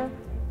here,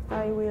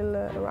 I will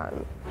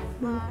run.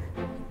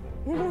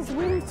 He was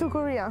willing to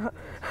Korea.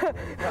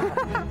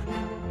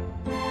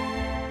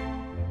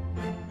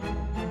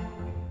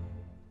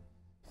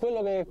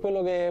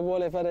 Quello che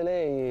vuole fare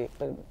lei,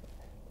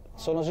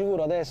 sono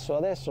sicuro adesso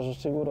sono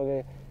sicuro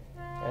che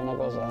è una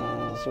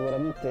cosa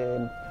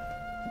sicuramente.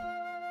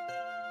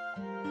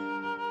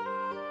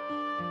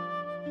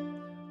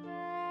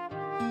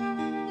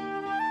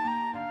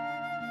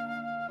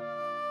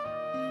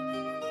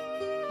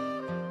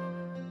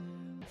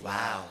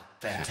 Wow,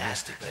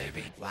 fantastic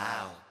baby.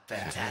 Wow,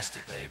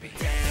 fantastic baby.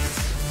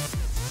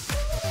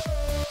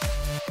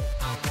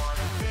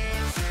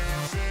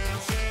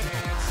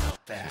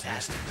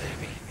 Fantastic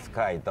baby.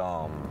 Sky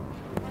Dome.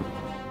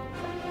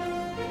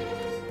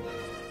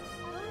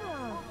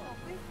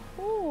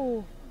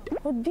 Oh,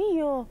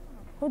 oddio,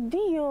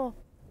 oddio.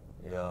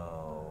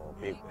 Yo,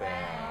 Bigbang.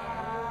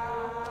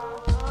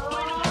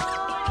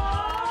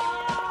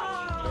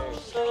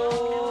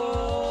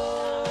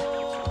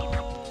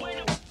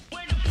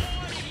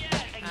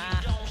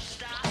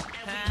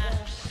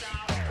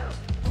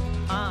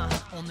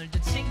 오늘도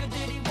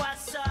친구들이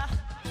왔어.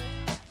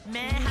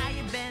 Man, how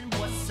you been?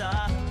 What's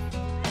up?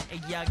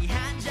 여기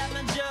한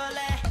잔만 줄래?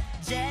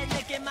 제일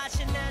늦게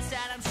마시는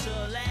사람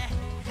술래?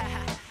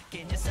 그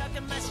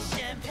녀석은 마시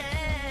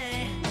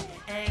champagne.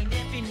 Ain't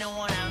if you know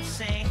what I'm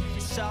saying.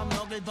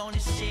 손목을 보는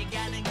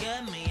시간은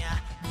금이야.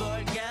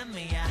 뭘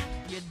금이야?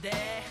 You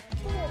there?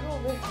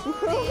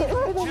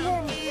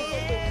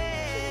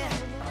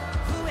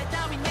 후회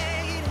따위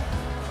내일은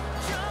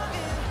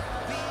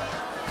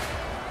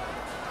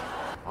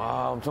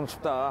아, 엄청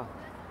춥다.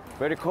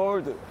 Very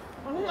cold.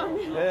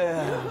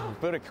 Yeah,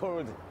 very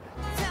cold.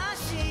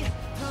 다시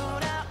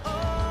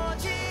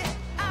돌아오지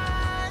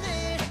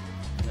않을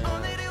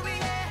오늘을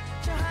위해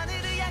저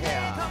하늘을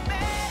향해 건배.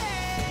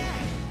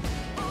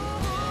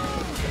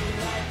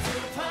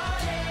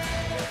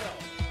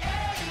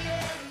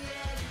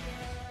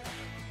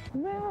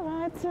 No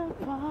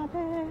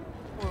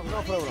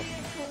problem.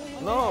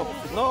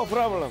 No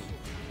problem.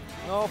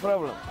 No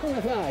problem.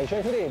 Come fai?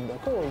 C'hai freddo?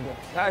 Cold?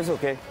 Ah, it's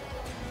okay.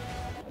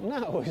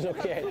 Now is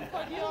okay.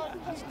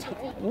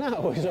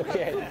 Now is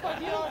okay.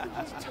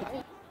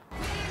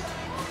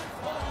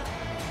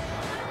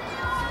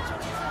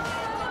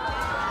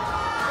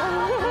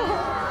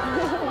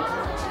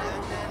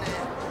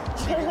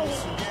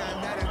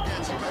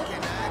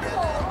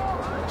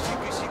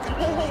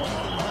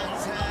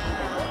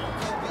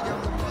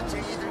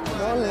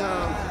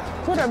 Madonna,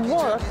 pure è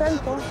buono,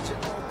 attento.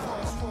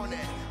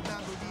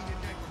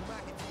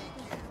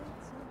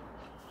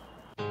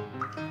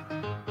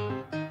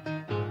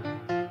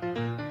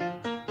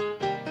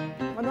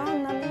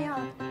 Madonna mia.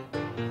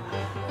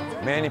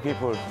 Many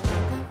people.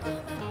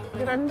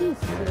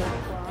 Grandissimo qua.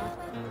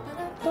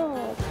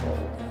 Top.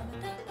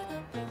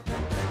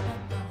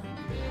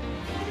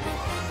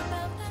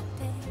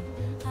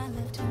 I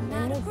lived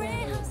in a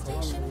Greyhound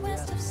station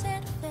west of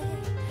Santa Fe.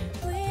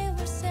 We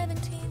were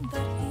 17,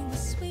 but he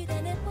was sweet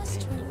and it was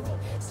true.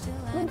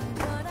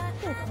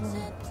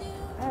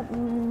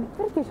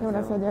 Perché c'è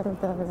una sedia a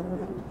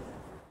rotelle?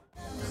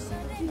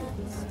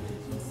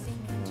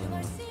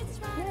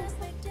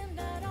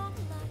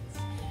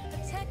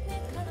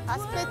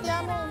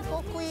 Aspettiamo un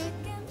po' qui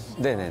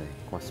네네네,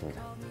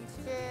 고맙습니다.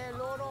 che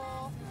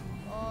loro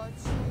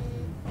ci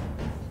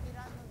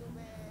diranno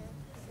dove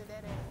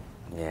sedere.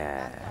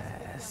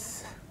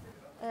 Yes.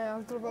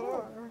 Altro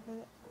valore.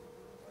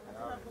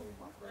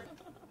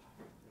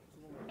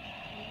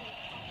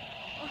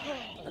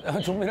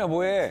 종민아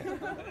뭐해?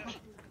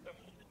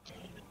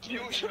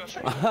 미용실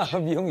왔어요. 아,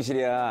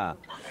 미용실이야.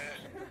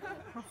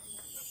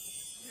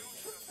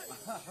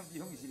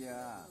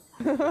 미용실이야.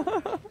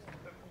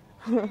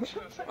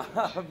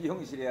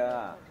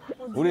 미용실이야.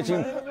 우리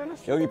지금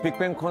여기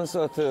빅뱅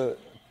콘서트.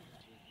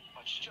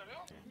 아 진짜요?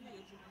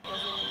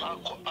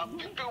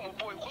 빅뱅은 못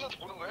보고 콘서트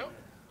보는 거예요?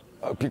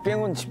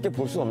 빅뱅은 쉽게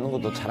볼 수 없는 거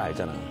너 잘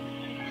알잖아.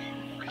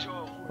 그죠.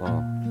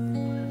 어.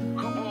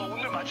 그거 뭐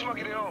오늘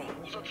마지막이래요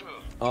콘서트.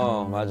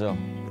 맞아.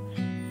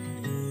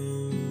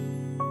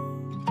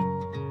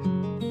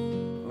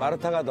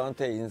 마르타가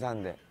너한테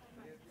인사한대.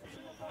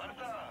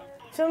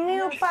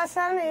 Jongmin 오빠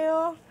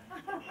사랑해요.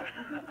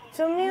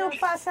 Jongmin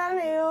오빠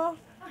사랑해요.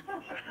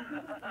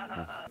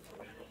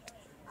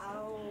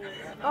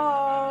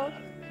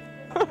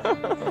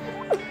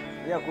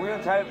 야,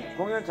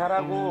 공연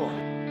잘하고.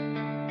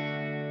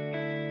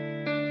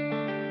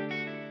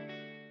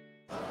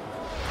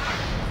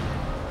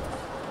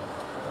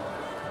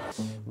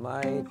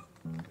 My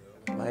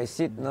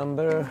seat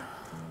number.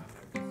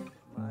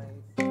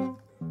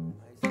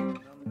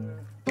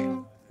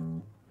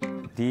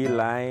 D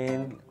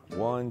line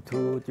 1,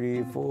 2,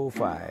 3, 4,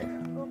 5.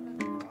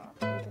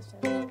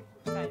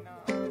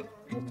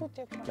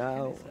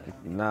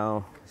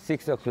 Now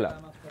 6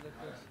 o'clock.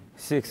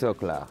 6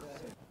 o'clock. I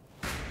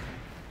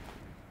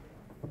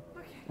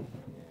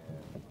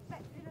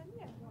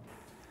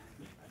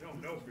don't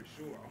know for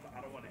sure.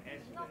 I don't want to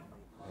answer that.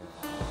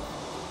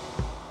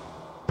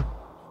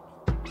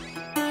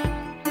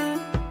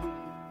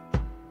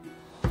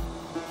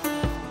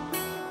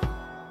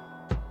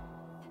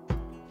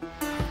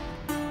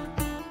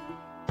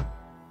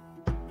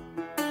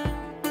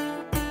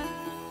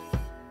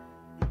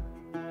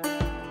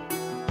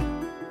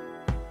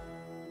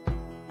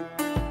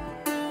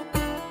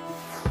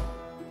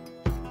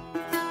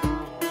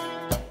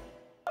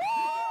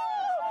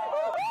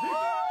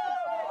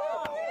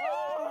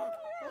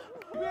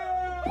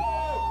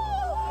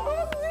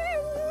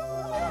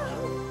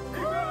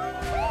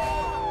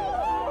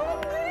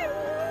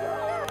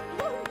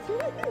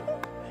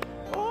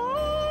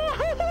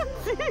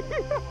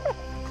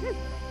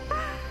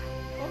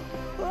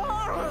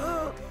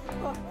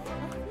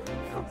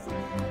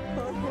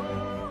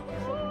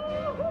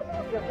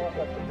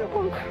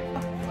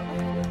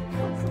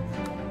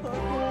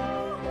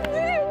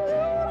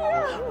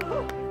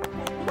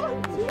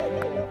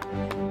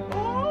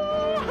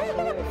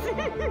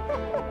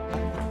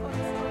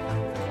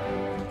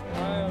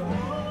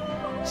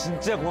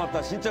 진짜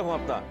고맙다, 진짜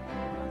고맙다.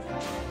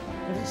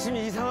 근데 지금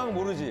이 상황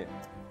모르지?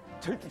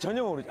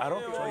 전혀 모르지. 알아?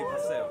 저희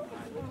봤어요.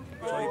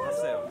 저희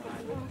봤어요.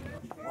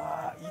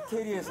 와,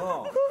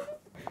 이태리에서.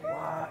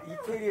 와,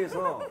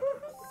 이태리에서. 와,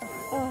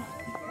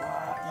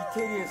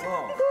 이태리에서.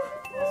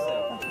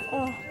 봤어요.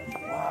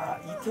 와,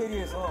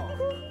 이태리에서.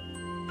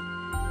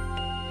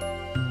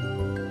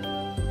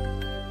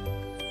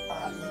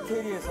 아,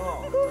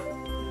 이태리에서.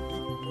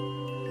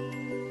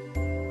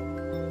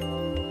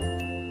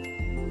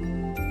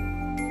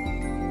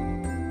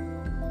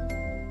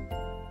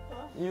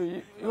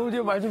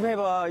 이거 말 좀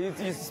해봐. You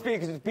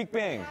speak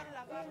Bigbang.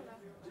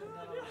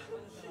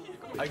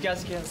 I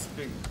guess you can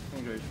speak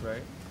English,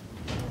 right?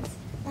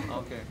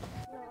 Okay.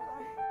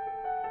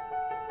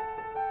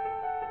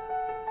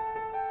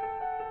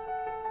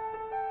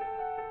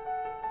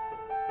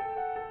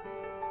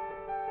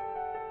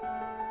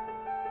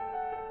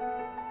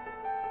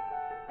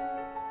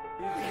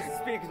 You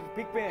speak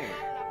Bigbang.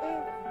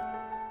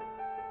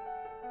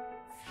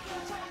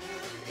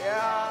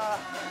 야,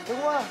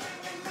 정말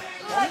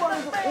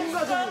엄마는 온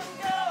가족이.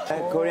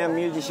 Korean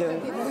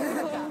musician.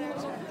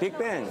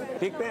 Bigbang.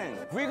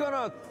 We're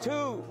gonna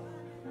do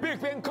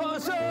Bigbang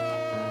concert.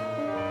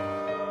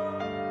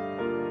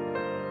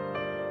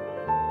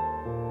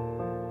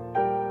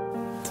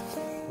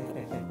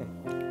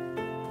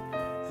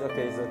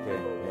 It's okay.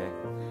 Yeah.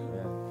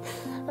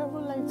 I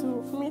would like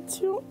to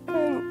meet you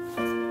and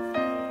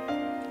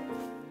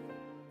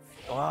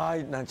와,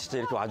 난 진짜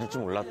이렇게 와줄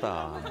줄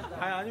몰랐다.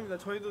 아닙니다.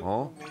 저희도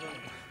어?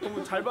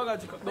 너무 잘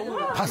봐가지고 너무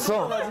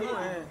봤어?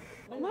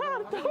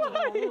 Marta,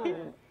 vai!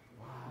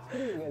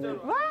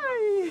 Vai!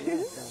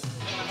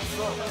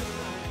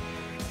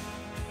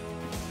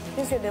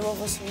 Io credevo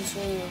fosse un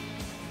sogno,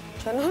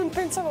 cioè non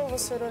pensavo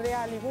fossero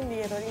reali, quindi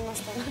ero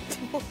rimasta un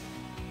attimo.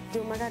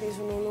 Io magari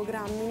sono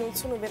ologrammi, non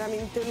sono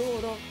veramente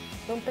loro,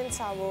 non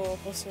pensavo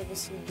fosse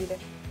possibile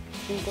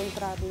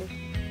incontrarli.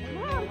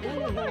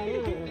 Marta,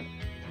 vai!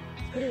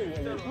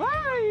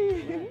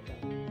 Vai!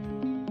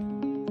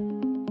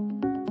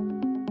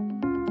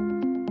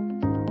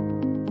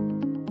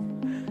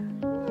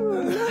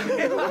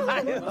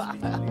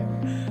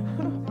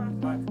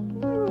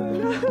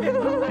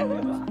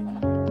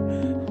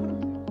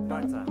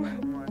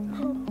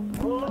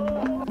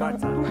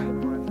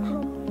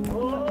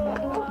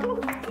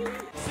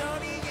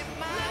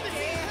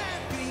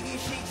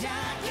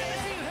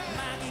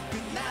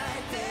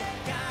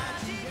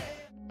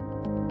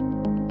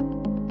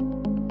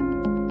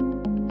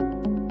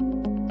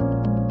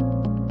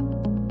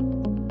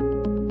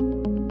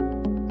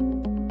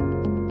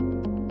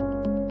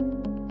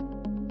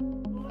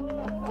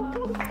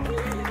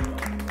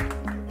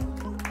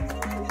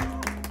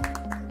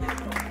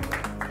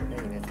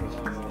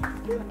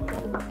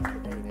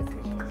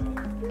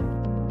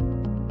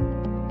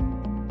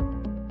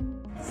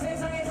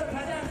 세상에서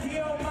가장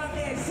귀여운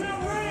막내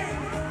Sangmin.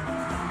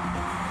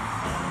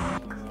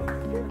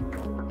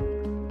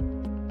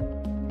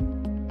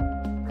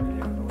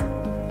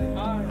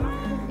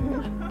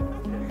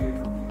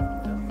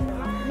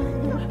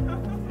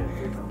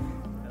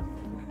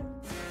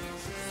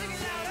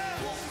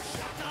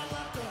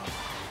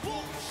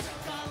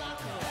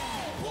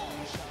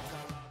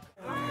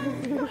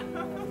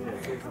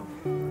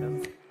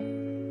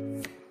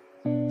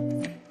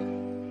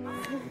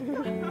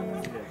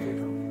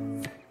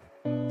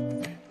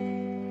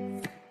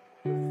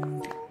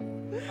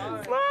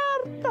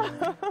 Marta!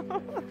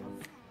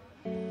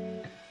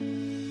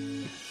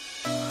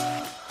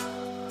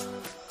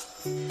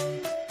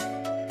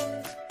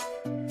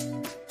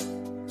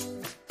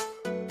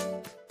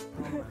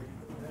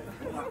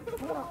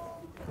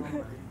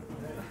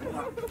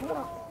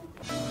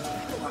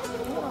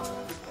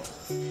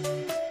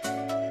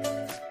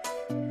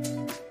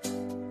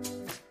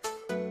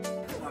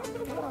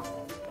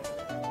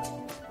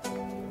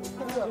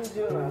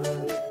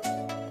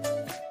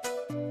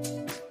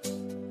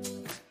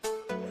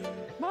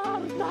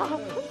 Marta!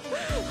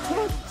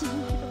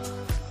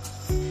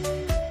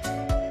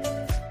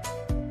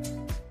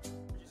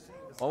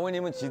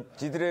 어머님은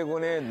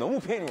지드래곤의 너무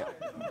팬이야.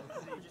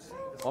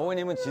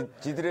 어머님은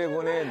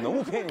지드래곤의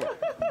너무 팬이야.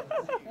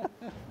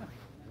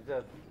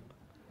 진짜.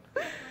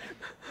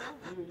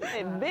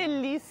 È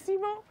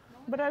bellissimo,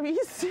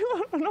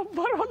 bravissimo, non ho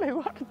parole,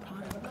 guarda.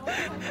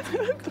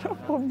 È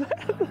troppo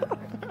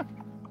bello.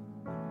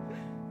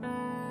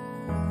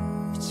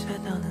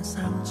 채도는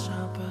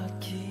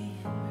상처받기가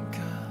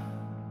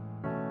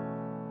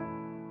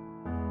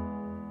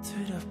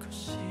두렵고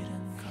싫은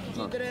거.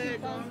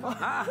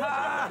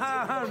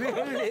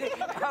 Really?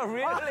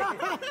 Really?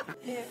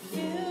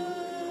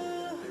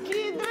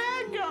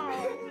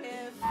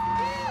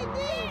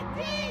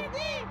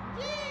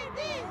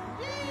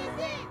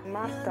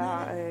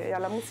 Marta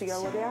alla musica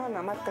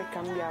coreana, Marta è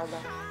cambiata.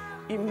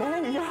 In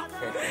meglio,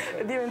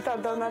 è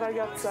diventata una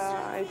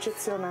ragazza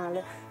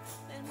eccezionale.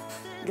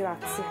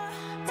 Grazie.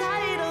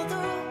 다이로도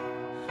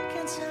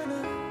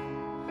괜찮아.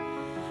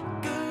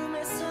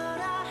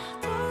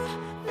 꿈에서라도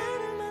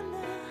나를 만나.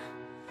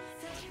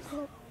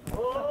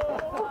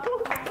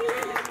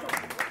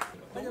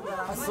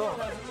 봤어.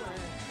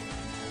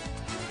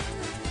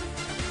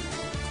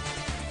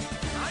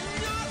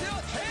 안녕하세요,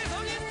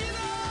 대성입니다.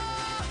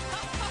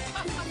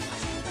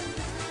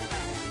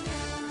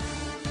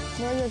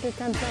 Voglio che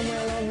cantiamo I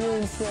Love You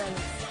insieme.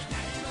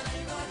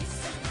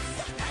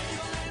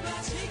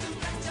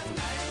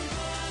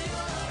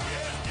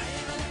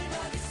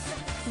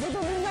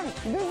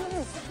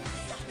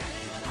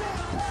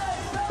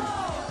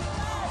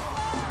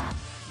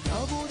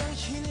 여보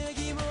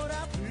당신에게 뭐라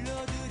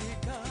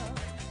불러드릴까?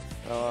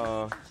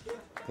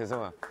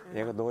 대성아,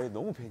 얘가 너의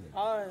너무 팬이야.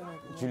 Ah,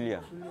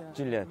 줄리아,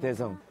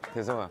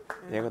 대성아,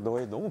 얘가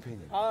너의 너무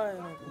팬이야.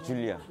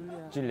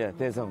 줄리아,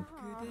 대성.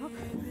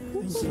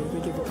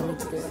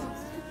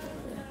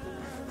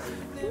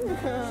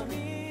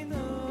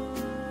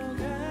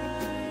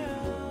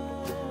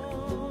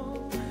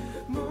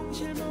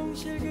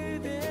 몽실몽실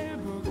그댈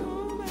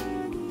보고만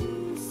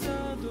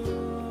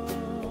있어도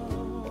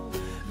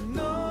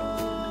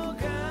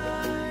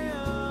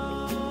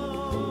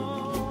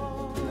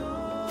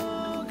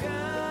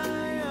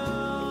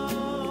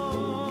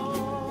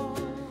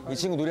이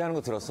친구 노래하는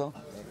거 들었어?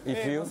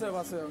 If you?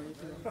 봤어요.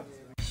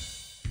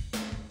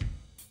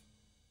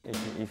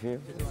 If you?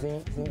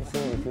 Sing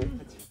if you?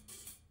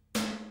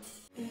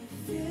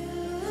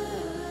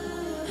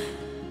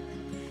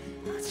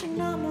 아직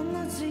너무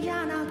늦지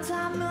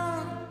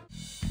않았다면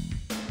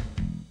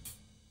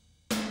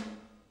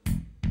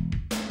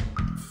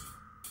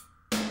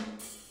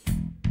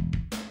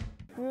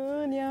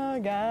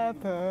그녀가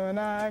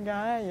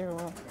떠나가요.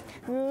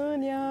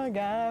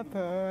 그녀가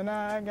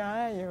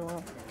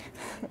떠나가요.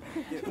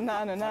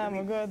 나는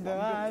아무것도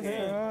할 수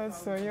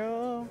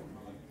없어요.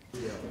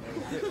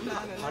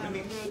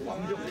 발음이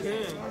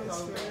완벽해.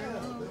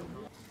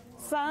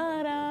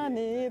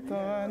 사랑이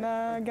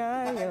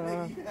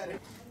떠나가요.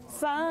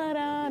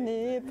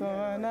 사랑이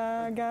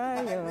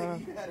떠나가요.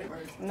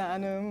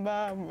 나는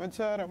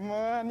바보처럼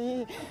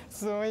멍하니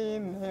서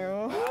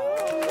있네요.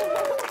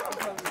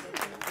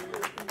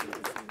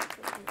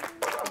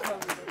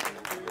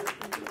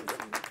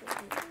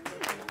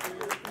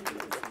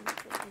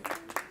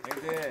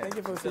 Thank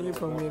you for singing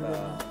for me.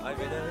 아,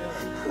 왜냐면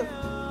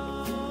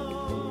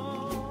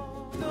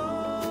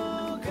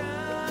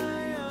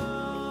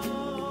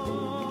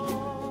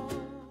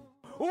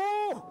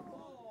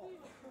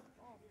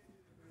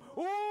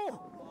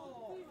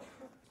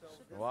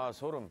와,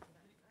 소름.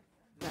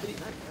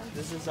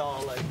 This is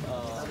all like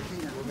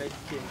we're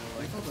making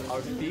like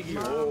our figure.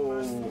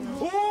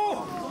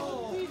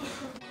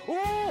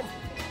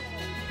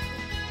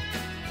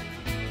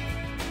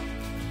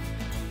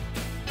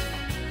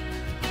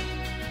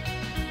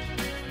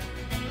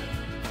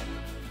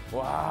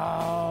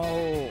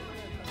 와우.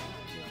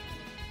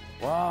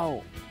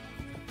 와우.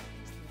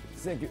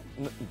 Thank you.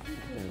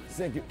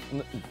 Thank you.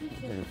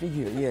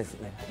 Figure. Yes.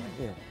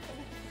 Yeah.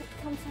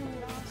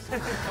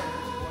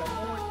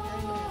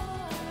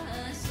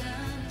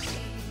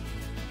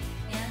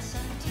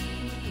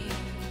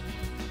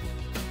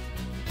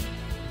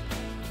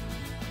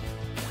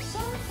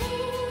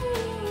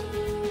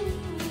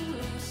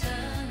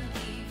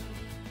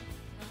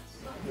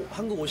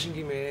 한국 오신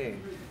김에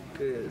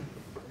그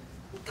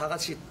다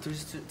같이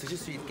드실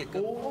수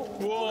있게끔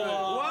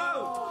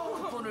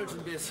쿠폰을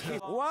준비했어요.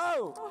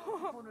 와우.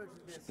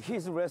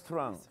 His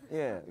restaurant.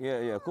 예.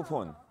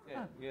 쿠폰.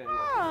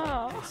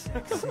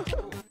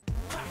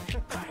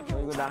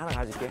 이거 나 하나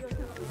가질게.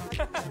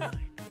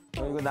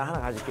 이거 나 하나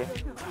가질게.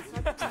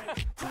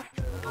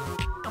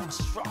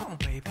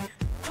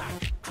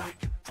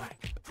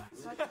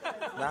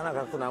 나 하나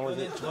갖고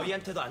나머지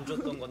저희한테도 안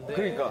줬던 건데.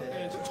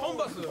 그러니까. 처음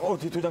봤어요.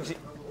 뒤 도장씨.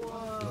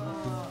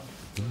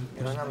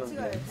 하면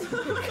돼.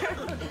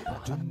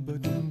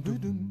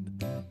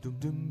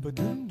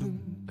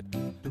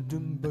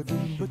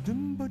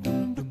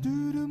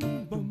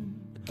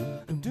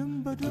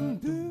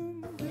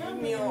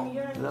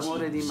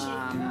 L'amore di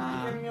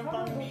mamma,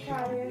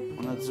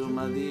 una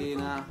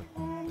zoomatina.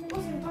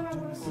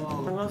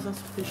 Una cosa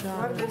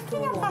speciale. Perché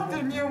mi ha fatto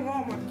il mio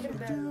uomo?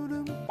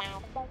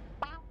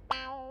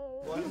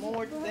 One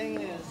more thing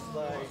is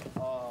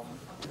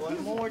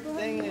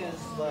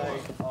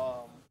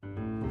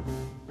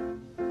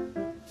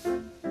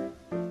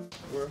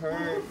we're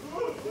heard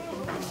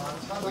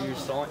when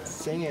you're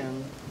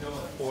singing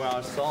for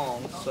our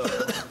song, so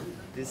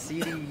the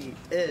CD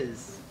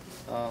is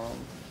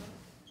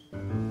the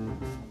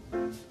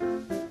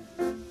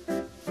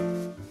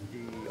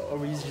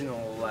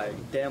original like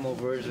demo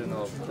version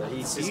of the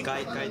EP. This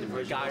guide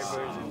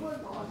version.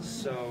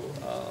 So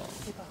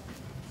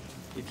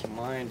if you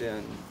mind,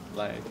 then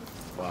like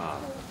wow,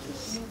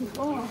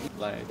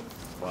 like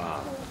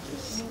wow.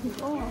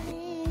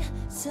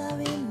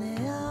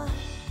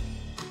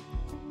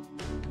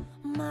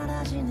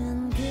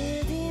 말아지는 그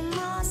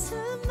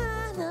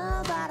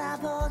뒷모습만을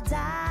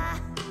바라보다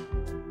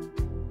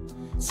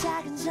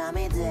작은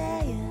점이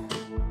되어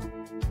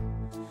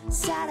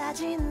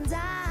사라진다.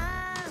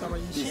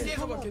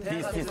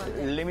 This is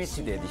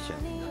limited edition.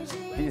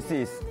 This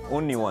is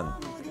only one.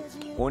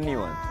 Only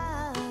one.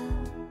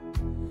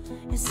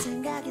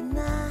 생각이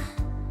나,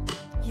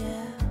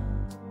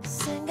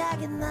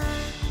 생각이 나.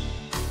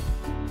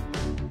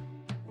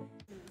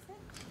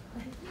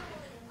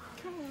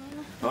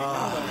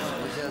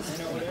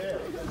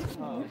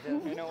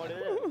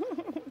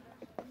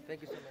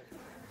 Thank you so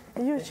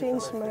much. You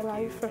changed my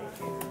life.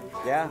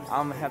 Yeah,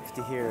 I'm happy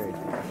to hear it.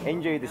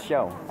 Enjoy the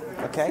show,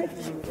 okay?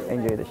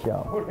 Enjoy the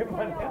show.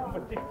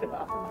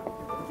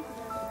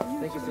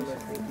 Thank you so much.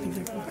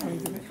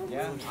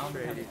 Yeah, I'm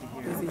ready to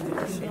hear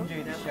it.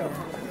 Enjoy the show.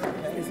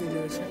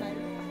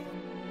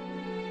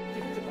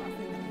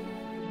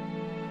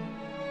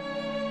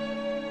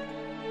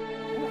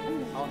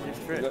 How's your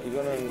trip?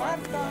 이거는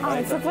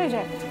It's a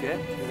pleasure. Good?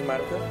 This is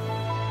Marta?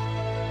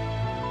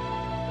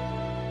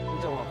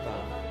 진짜 고맙다.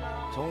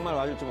 정말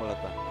와줄 줄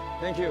몰랐다.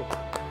 Thank you.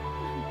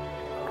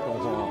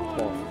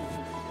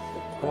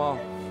 고마워.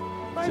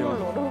 지원.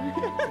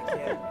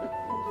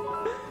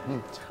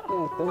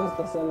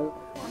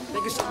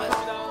 Thank you so much.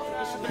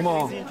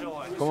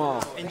 고마워.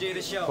 Enjoy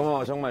the show.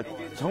 고마워.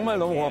 정말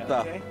너무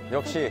고맙다.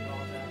 역시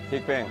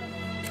빅뱅.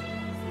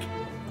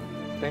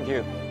 Thank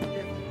you.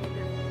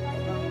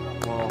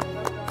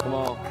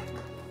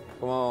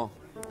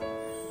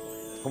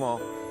 고마워.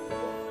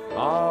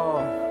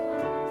 아.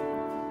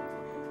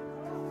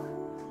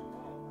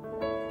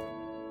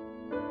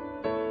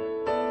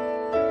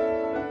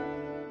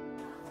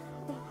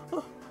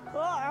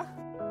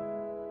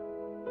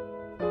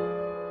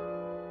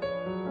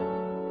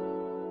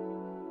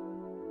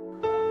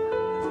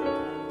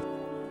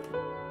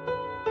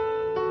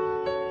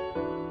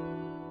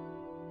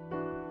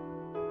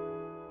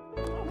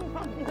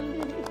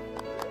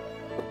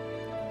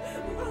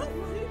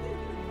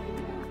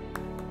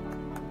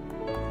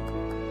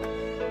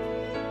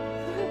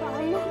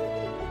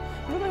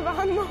 Dove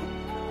vanno?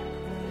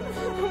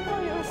 Non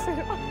voglio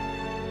essere.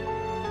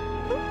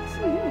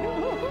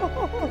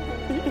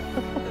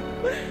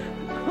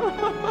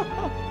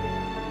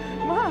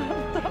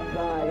 Marta!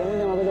 Dai, che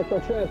andiamo a vedere il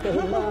concerto, si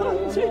balla,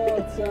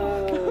 forza!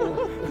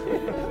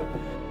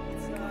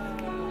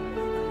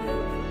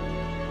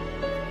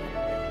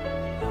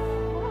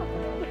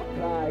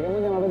 Dai, che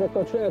andiamo a vedere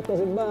Certo, certo,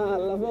 si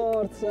balla,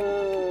 forza!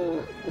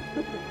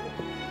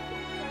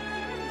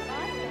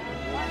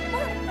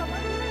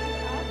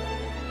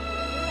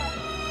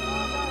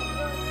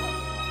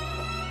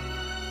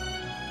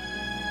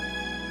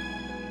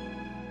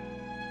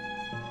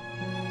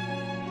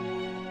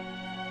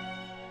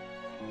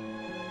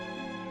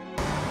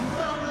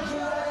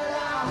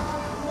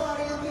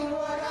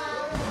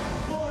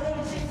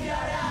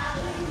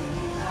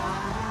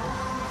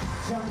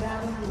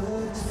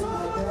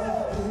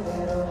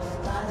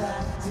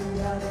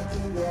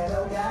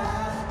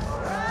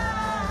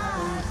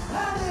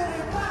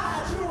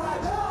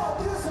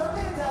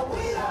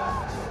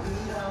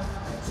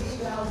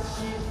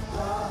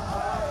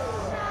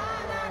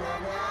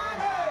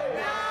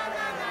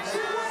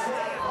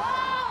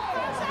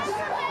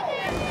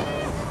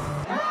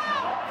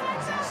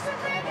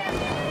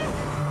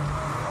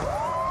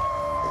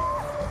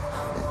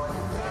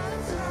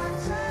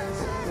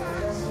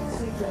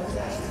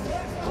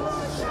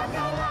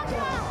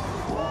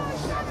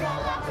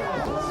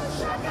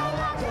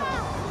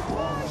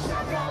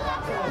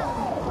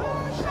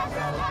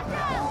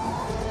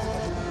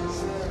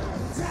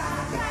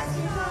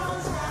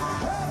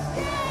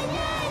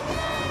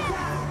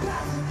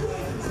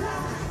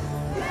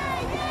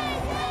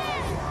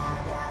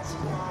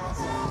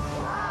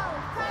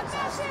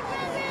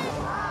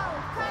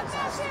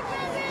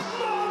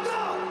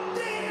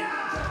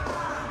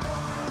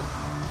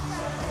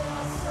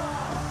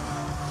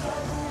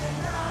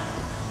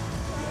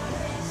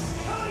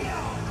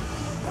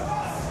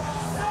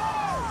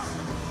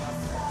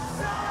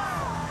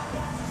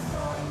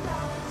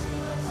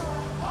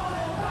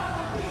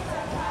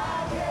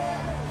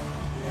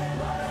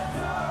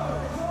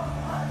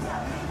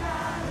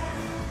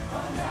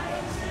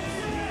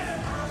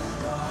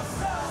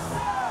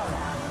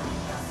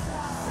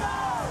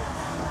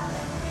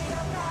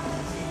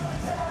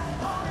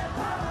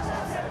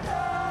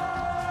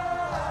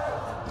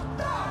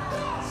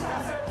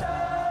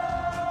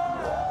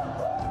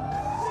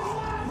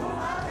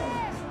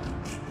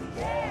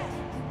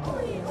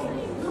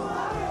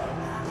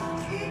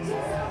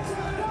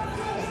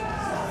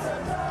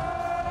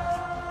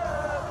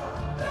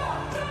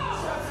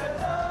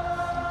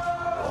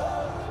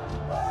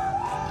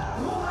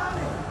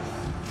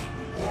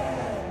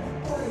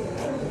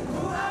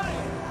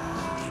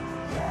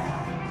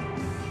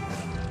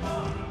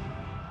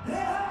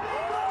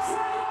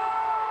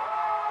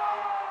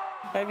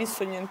 Mai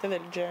visto niente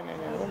del genere,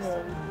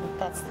 proprio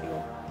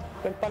fantastico.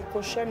 Quel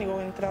palcoscenico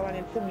che entrava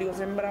nel pubblico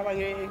sembrava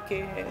che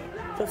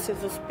fosse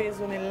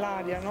sospeso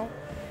nell'aria, no?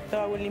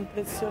 Dava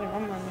quell'impressione,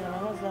 mamma mia, una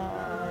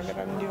cosa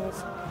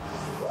grandiosa.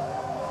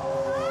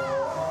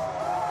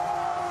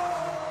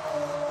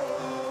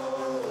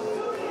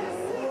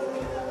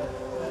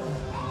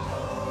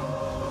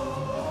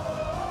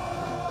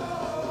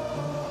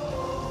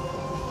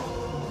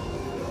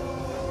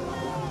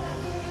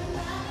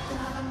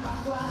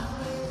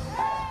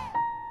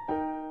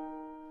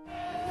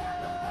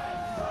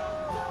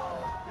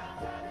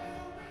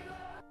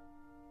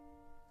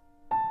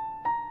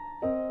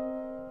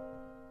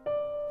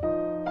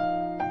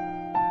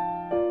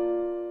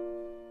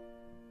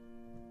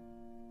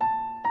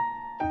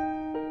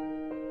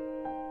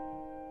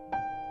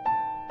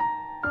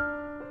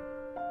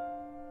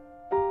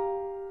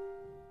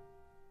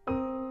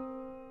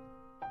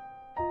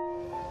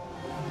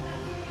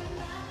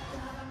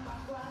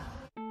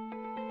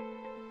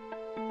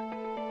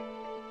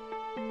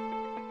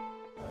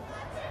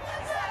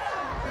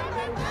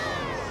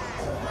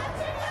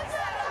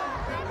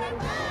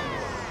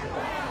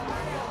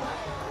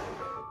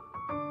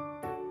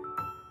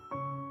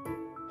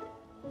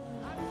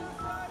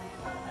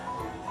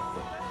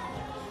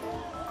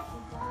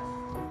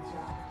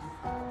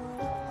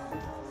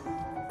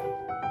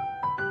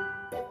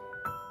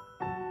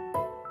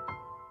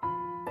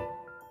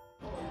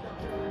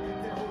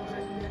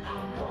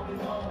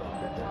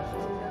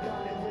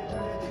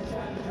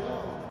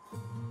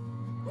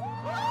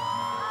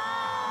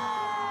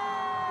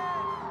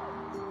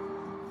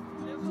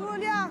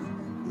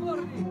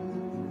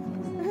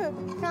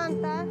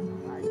 Canta?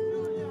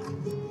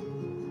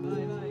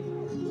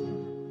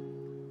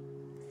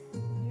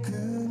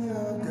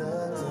 그녀가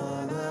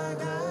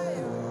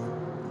떠나가요.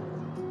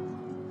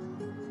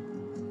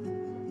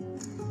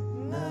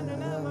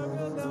 나는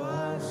아무것도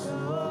할 수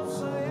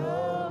없어요.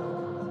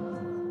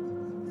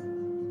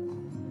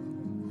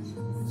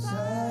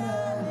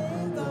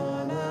 사랑이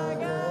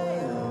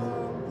떠나가요.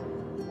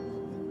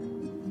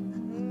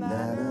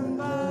 나는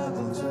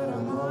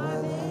바보처럼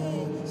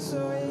멍하니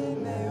서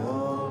있네요.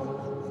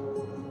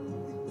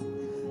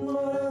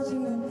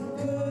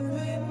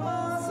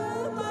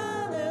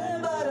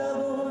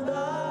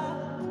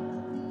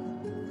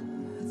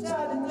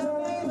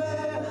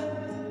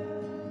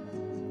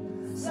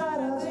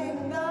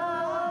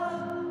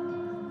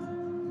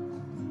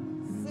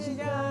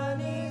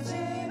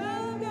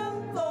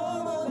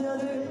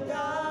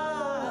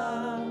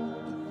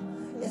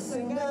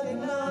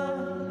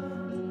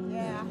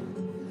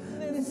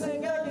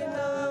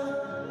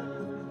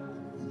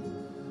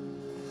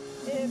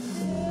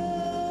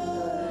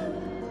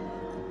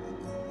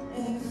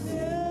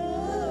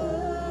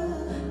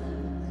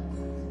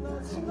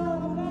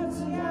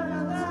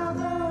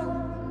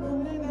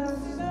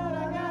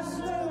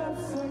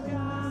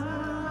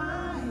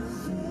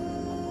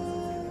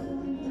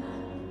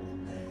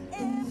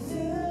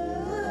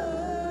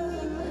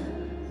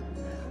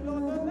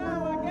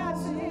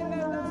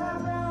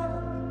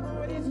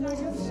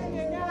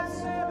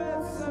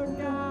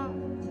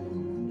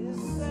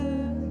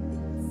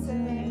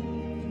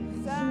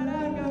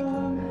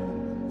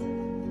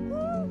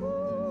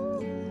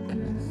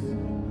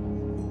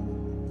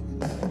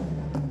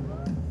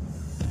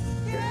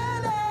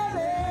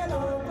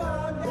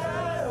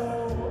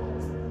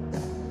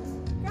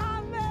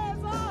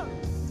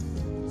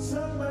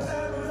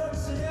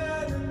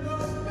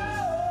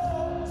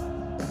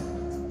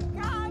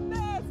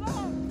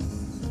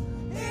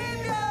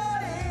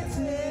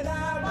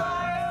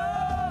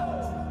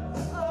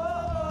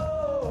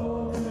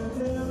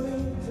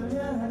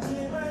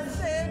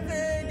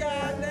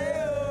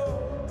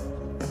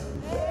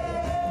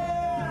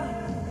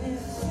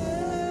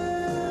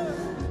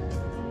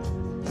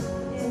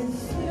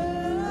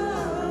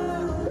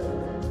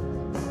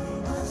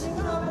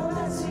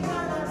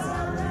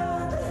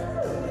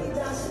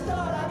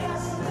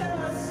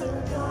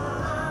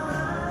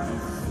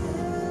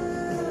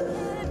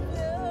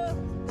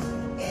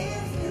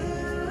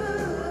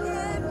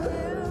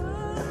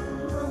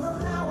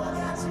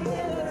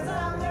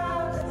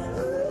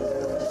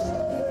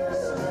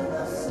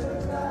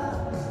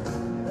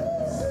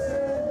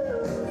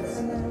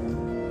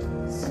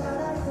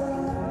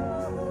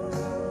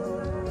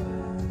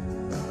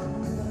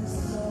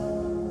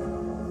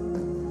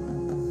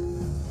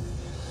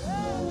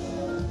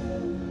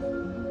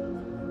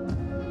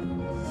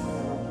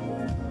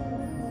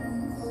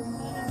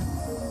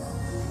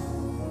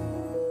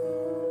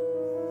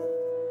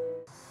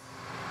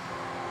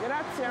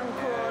 Grazie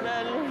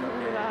ancora,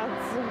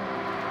 grazie.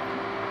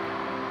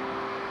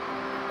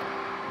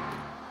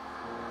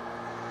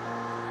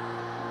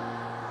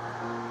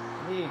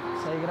 Sì,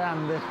 sei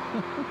grande.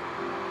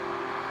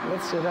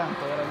 Grazie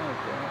tanto,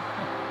 veramente.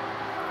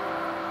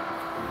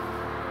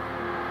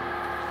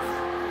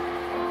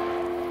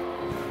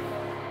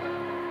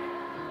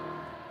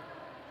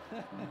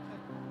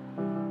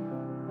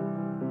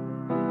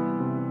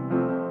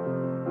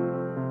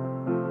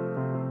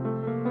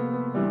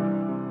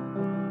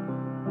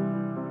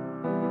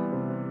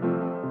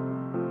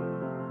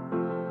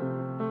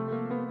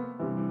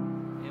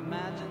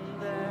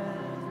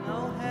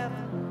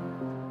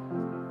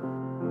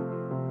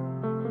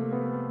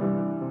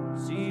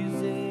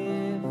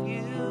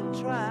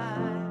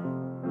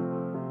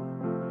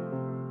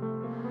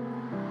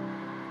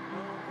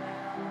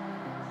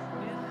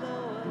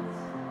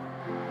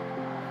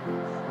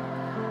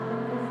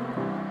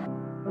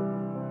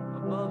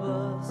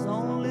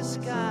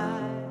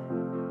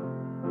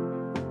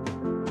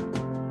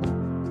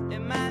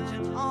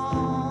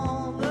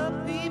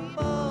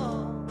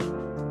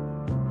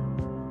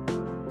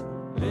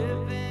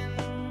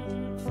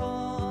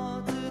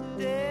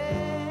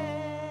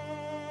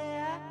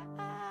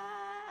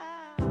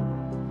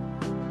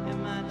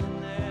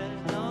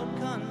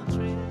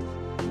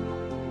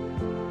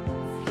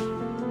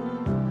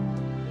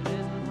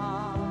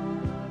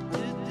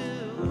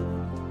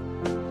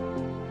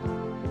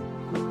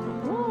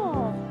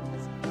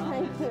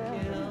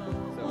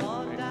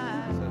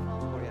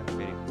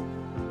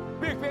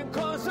 Bigbang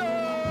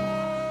concert!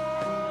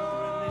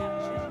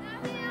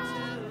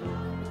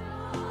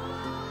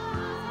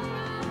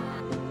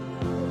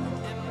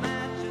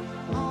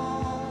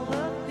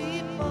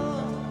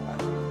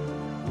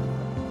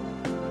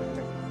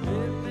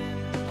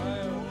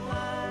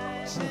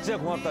 진짜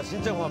고맙다,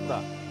 진짜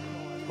고맙다.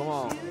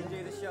 고마워.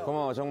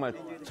 고마워, 정말.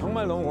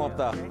 정말 너무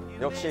고맙다.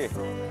 역시,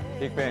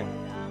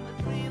 빅뱅.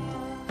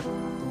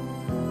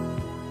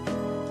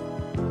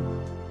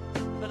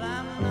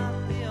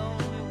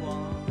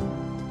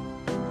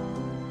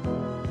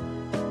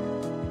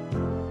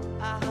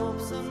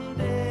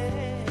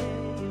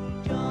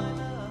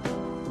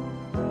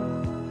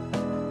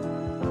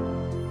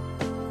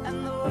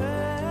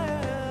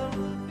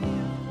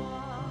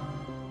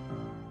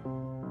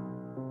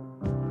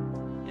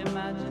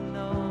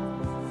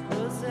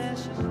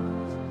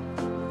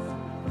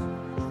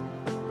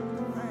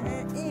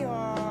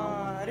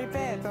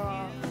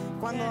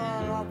 Quando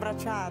l'ho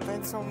abbracciata,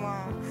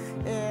 insomma,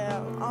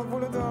 ho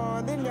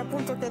voluto dirgli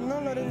appunto che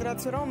non lo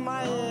ringrazierò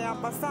mai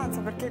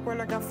abbastanza perché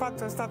quello che ha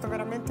fatto è stato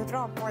veramente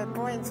troppo e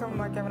poi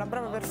insomma che è una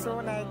brava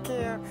persona e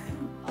che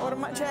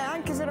ormai, cioè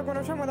anche se lo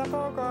conosciamo da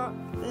poco,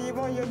 gli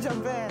voglio già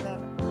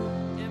bene.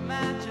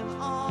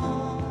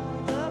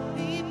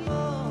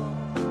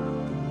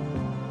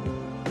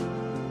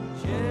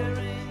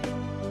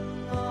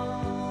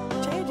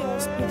 Cioè io ti ho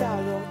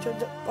ospitato,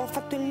 cioè, ho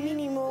fatto il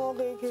minimo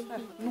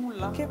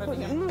nulla,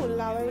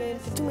 nulla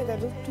veramente, tu mi hai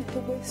dato tutto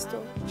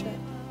questo, cioè,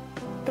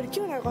 perché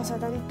una cosa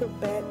tanto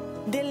bella,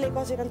 delle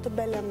cose tanto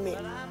belle a me,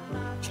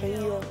 cioè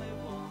io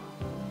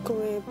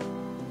come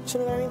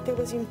sono veramente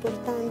così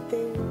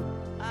importante.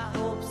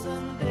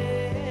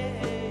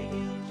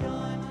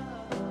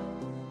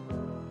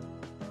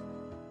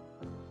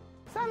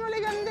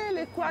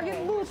 qua, che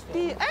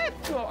busti?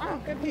 Ecco! Ah,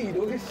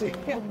 capito che sei.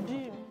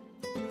 Oddio.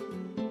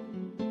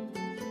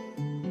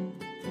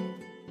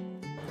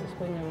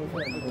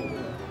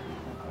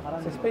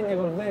 Si spegne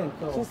col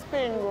vento. Si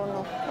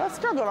spengono. La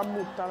scatola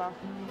buttala.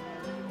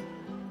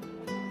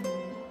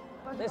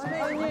 Si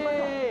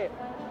spegne!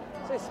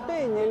 Si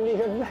spegne lì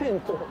che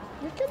vento!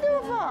 E che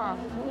devo fare?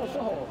 Non lo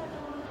so.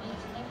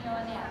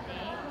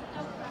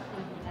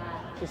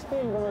 Si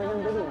spengono le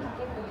candeline.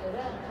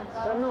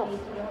 Però no.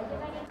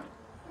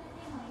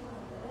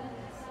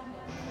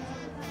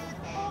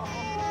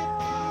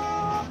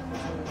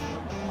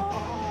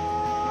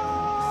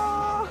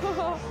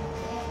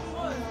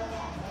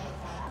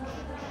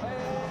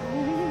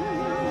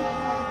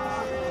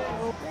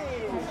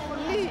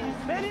 Lì,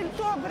 per il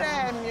tuo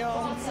premio.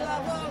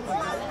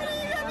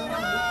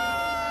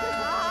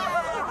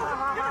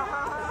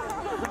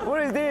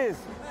 What is this?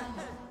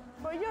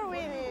 For your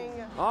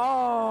winning.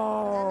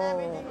 Oh. And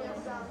everything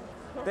is done.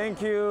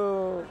 Thank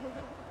you.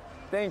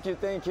 Thank you,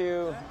 thank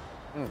you.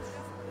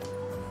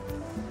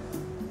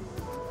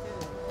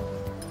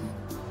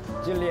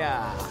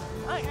 Giulia.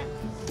 Okay.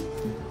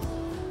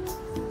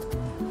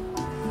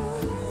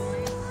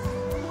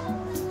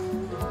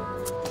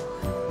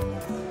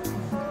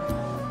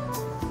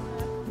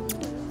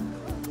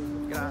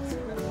 Grazie.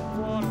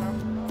 Buona.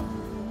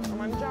 Lo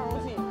mangiamo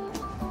così.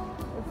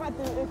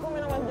 Infatti, come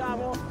lo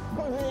mangiamo?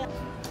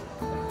 Così.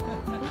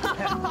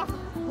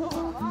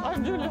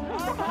 Oh, Giulia.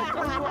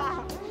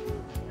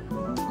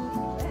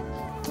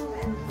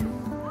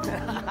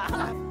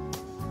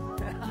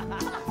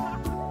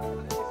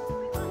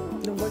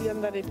 Non voglio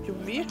andare più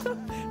via,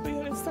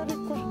 voglio restare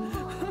qua.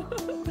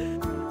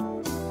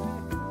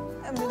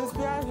 Mi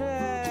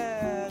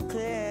dispiace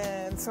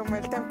che insomma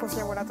il tempo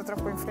sia volato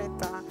troppo in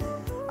fretta.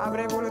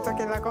 Avrei voluto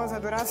che la cosa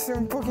durasse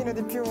un pochino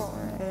di più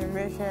e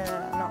invece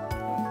no.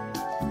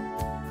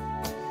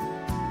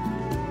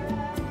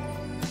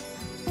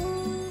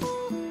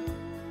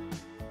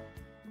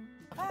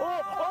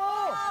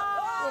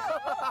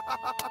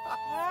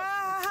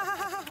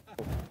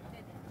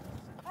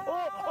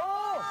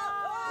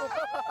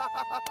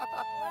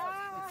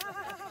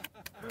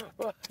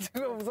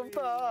 지금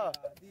무섭다.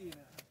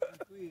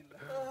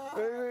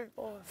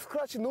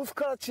 스크래치, 노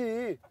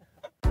스크래치.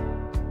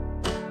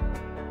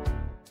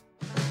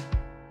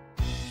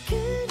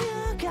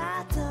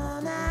 그녀가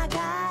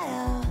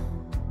떠나가요.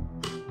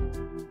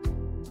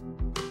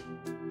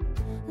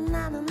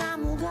 나는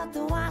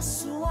아무것도 할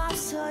수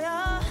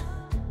없어요.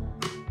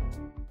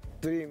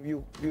 드림,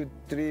 you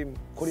dream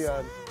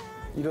코리안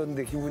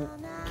이런데 기분,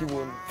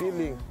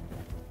 feeling.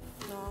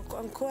 No,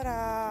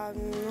 ancora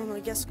non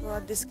riesco a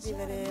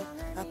descrivere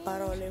a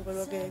parole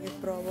quello che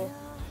provo.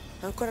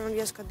 Ancora non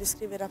riesco a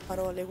descrivere a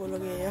parole quello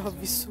che ho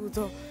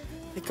vissuto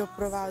e che ho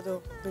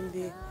provato,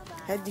 quindi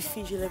è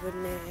difficile per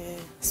me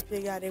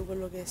spiegare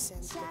quello che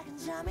sento.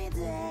 잠이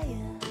돼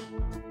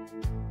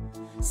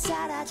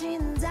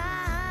사라진다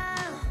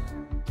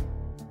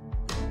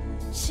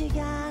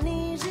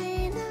시간이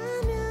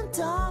지나면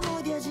더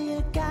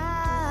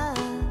무뎌질까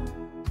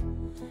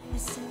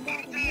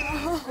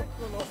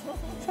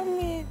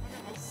Sangmin,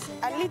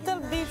 a little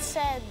bit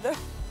sad.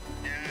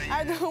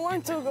 I don't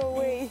want to go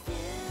away.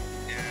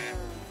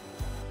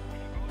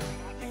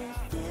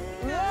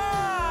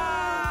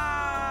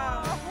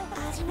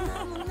 아직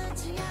너무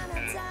늦지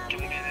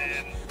않았다면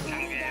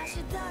우리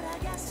다시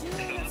돌아갈 수 있을까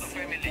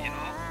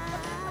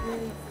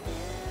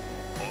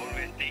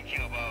Always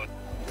thinking about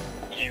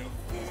you.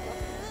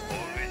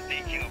 Always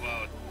thinking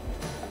about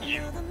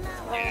you.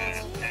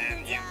 Yeah,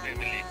 and your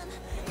family.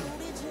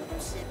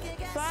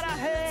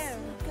 사랑해.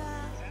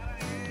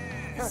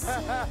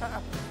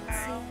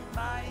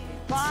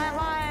 Bye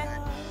bye.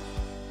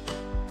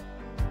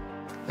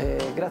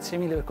 Grazie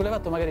mille per quello che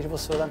hai fatto, magari ci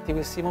fossero tanti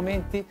questi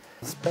momenti.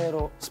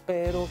 Spero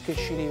che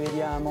ci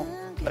rivediamo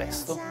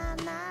presto.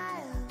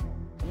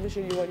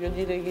 Invece gli voglio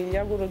dire che gli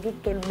auguro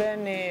tutto il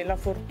bene e la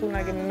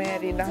fortuna che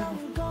merita.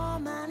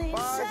 Bye,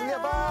 Giulia,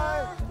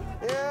 bye.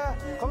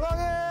 예,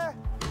 건강해.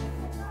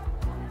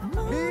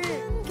 미,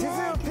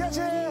 기수,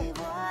 피아체.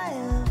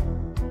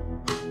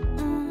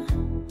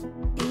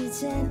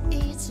 이젠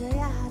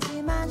잊어야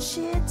하지만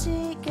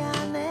쉽지가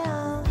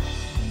않네요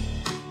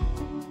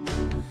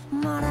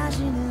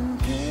멀어지는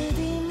그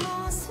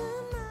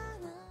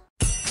뒷모습만은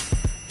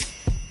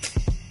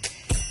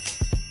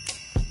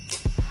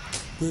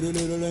Pretty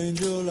little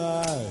angel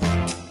eye,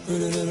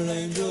 pretty little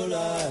angel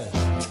eye,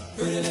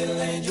 pretty little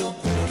angel,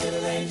 pretty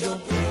little angel,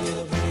 pretty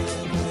little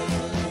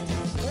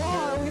angel.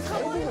 와, 여기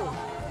사거리네.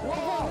 와,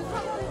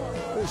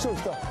 여기 시험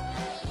좋다.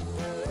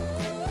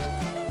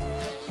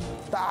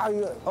 딱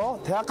이거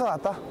대학가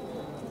같다.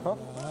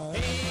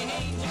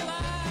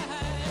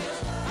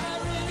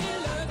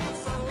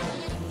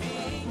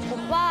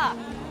 오빠.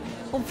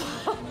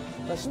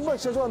 나 신발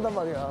진짜 좋아한단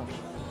말이야.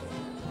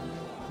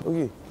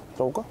 여기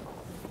들어볼까?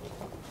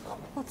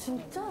 아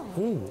진짜?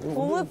 응.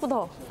 너무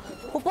예쁘다.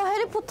 오빠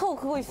해리포터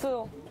그거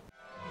있어요.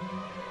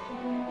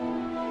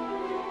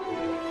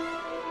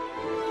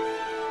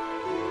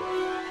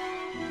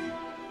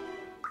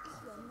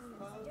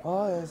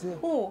 아, 안녕하세요.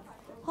 오.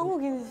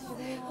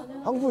 한국인이시구나.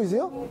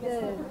 한국분이세요?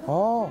 네.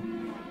 아.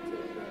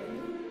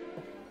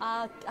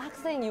 아,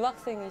 학생,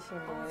 유학생이신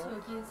거예요?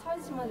 여기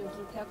살지만 여기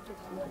대학교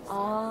다녔어요.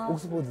 아.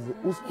 옥스퍼드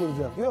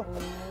대학교요?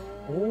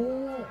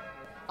 오.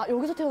 아,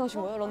 여기서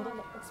태어나신 거예요? 런던?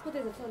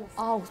 옥스퍼드에서 태어났어요.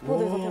 아,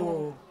 옥스퍼드에서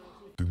태어나셨어요.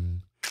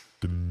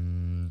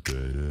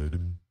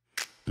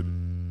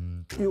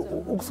 이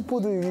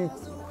옥스퍼드 여기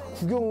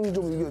구경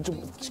좀 이게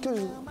좀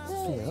시켜줄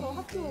수 있나요? 저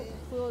학교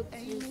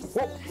보여드릴 수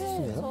어?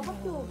 있어요. 저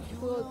학교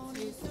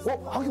보여드릴 수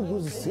있어요. 학교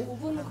보여줄 수 있어요?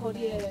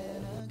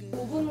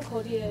 5분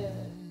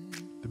거리에.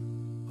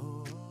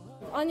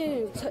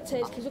 아니,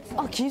 제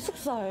기숙사. 아,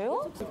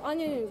 기숙사예요?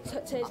 아니,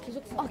 제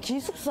기숙사. 아,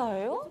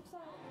 기숙사예요?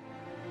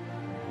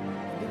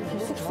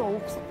 기숙사,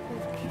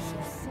 옥스퍼드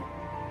기숙사?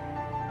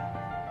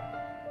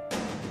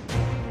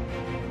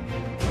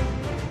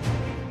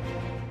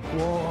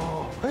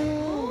 와,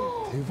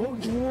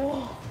 대박이야.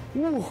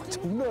 오,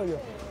 장난 아니야.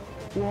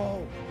 와.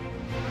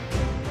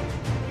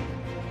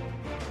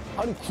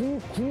 아니,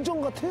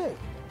 궁정 같아.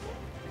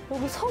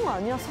 여기 성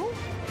아니야, 성?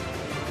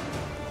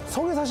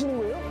 성에 사시는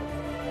거예요?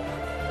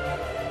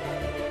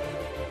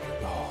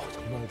 야,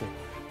 장난 아니다.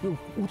 이거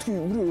어떻게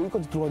우리가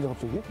여기까지 들어왔냐,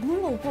 갑자기?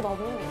 몰라, 오빠,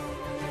 나도.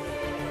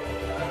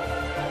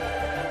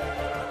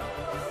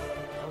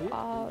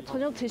 아,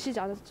 저녁 드시지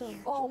않았죠?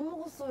 아, 안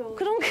먹었어요.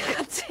 그럼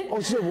같이.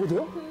 진짜 먹어도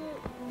돼요?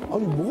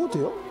 아니, 먹어도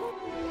돼요?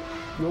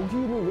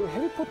 여기는 왜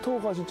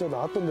해리포터가 진짜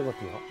나왔던 데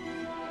같아요?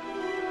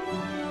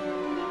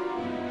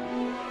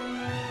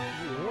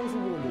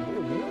 영광스러운데,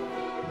 여기는?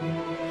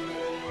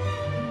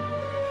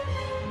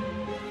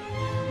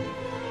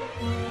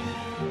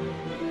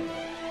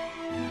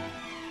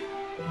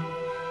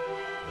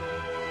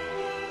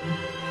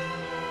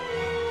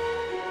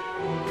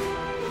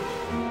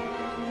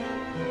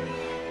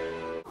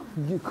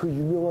 이게 그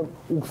유명한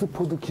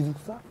옥스퍼드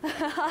기숙사?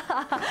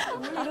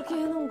 이렇게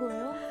해놓은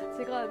거예요?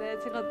 제가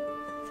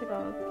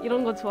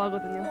이런 거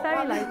좋아하거든요.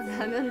 페리라이트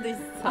장면도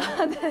있어.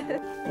 아, 네.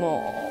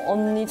 뭐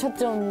언니,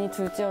 첫째 언니,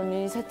 둘째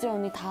언니, 셋째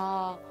언니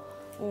다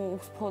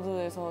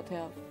옥스퍼드에서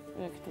대학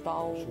이렇게 또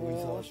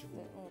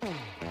나오고. 네.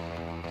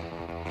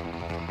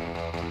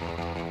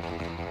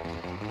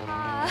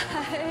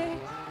 하이.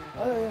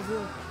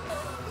 안녕하세요.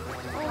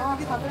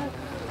 다들.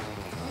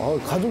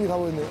 가족이 다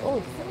모였네.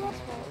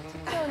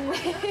 첫째 언니.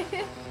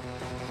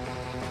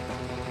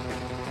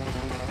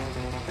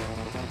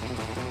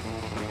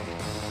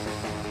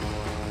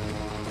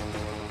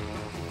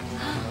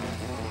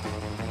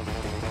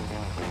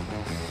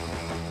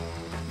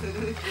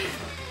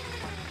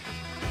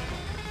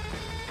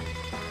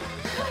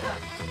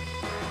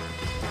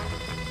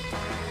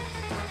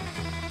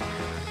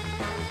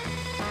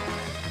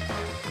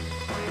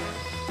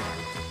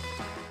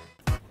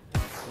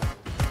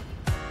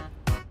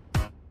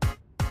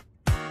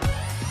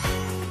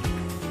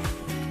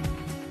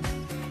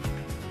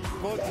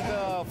 Go to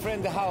the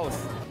friend house.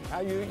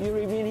 Are you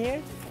living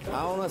here?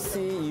 I wanna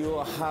see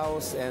your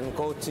house and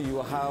go to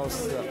your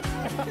house.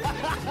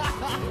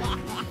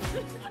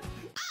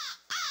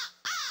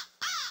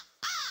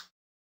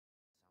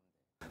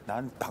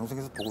 난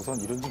방송에서 보고선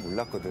이런 줄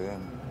몰랐거든.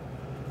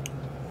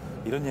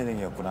 이런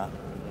예능이었구나.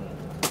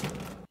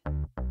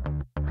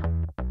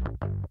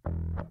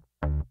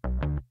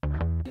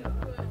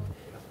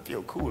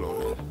 Feel cool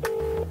over there.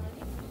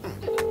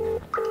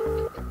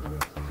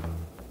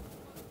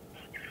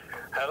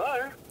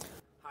 Hello.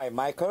 Hi,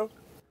 Michael.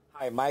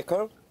 Hi,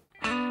 Michael.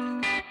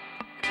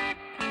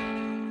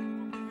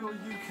 Your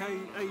UK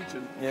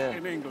agent Yeah.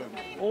 in England.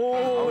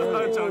 Oh.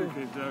 I'm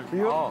joking.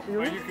 You-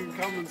 But you can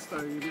come and stay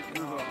with it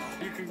with us.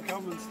 You can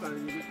come and stay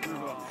with it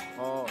with us.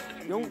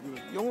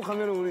 영국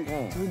가면 우리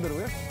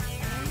들린다고요?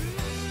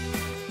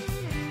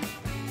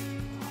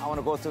 I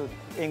wanna go to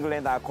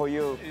England. I'll call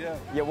you.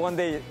 Yeah. One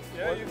day.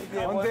 Yeah, you can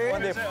come. One day.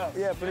 One day.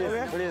 Yeah, please,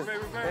 Okay. please. Very,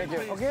 very Thank you.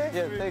 pleased. Okay.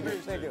 Yeah, Very thank you,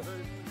 pleased. thank you.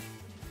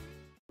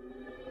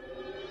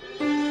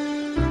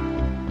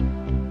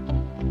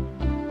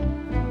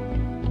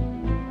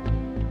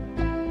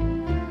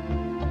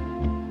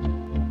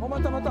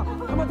 맞다.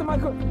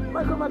 마이클.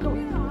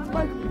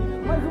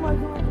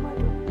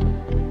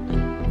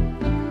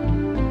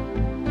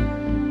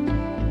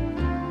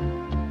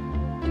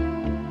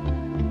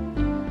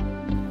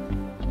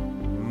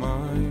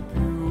 Mai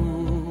più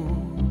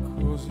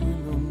così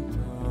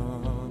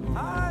lontano.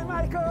 Hi,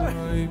 Michael.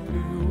 Mai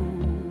più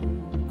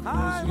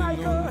Hi,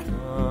 Michael.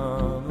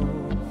 lontano.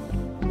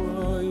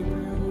 Mai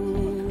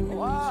più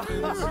Wow.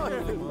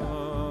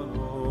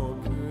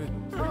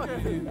 lontano che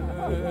ti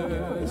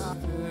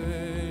veste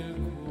il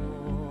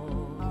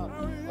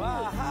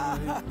Wow.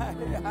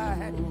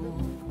 Hi.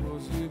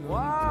 così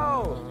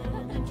Wow. lontano.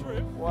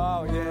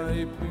 Wow. Yeah.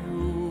 Mai più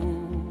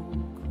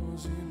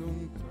così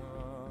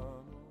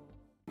lontano.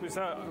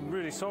 I'm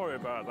really sorry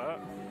about that.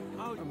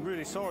 I'm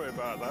really sorry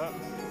about that.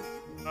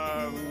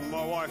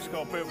 My wife's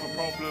got a bit of a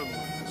problem,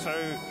 so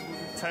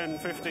 10,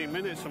 15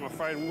 minutes, I'm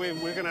afraid, and we're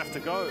going to have to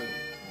go.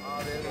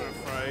 I'm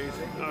afraid.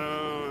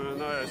 No,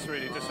 it's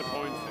really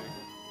disappointing.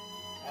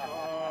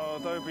 Oh,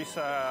 don't be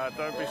sad,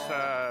 don't be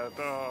sad.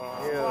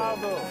 Oh.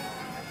 Bravo.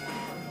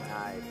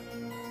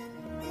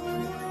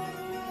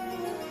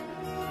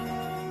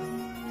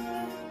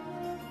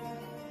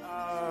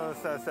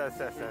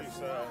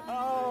 yes.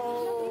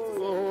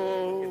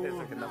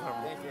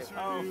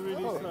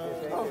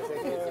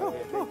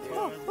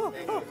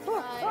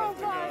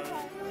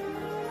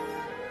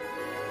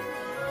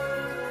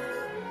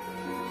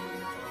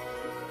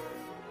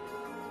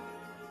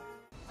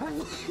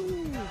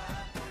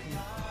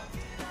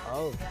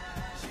 아우.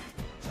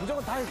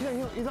 무조건 다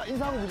그냥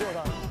인사하고 무조건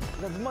다.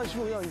 그냥 눈만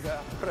쉬고 그냥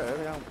인사야. 그래,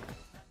 그냥.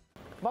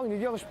 막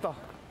얘기하고 싶다.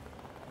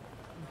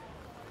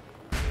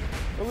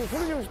 여기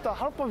소리 지르고 싶다.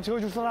 하룻밤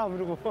재워줄 사람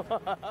이러고.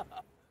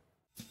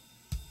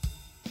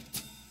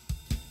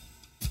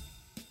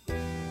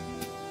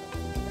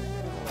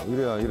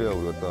 이래야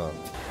우리가 딱.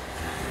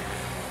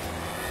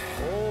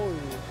 오.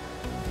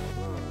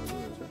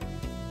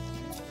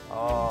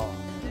 아.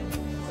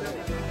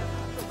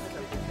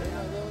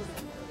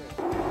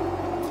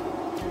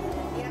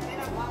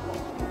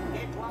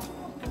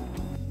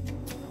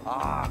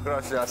 아,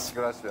 gracias.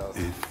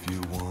 If you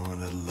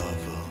want a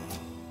lover,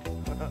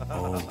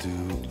 I'll do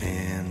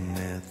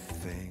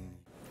anything.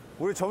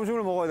 우리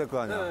점심을 먹어야 될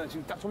거 아니야? 네,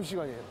 지금 딱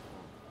점심시간이에요.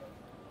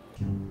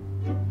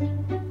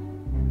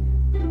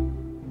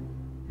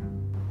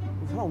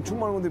 사람 엄청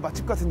많은 건데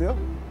맛집 같은데요?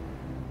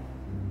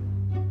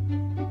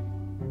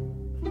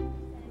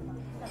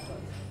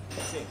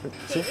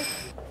 그치?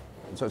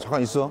 자,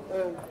 잠깐 있어.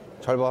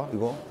 잘 봐,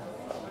 이거.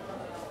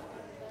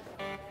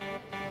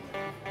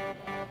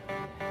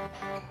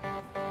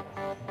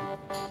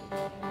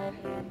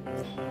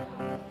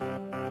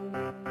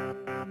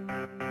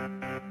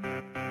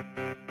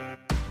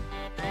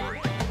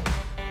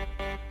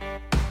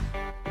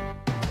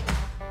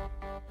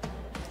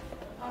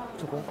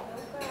 저거?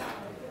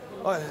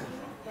 아, 예.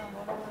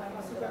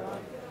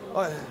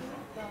 아, 예.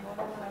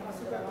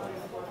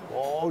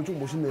 좀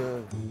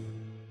멋있네.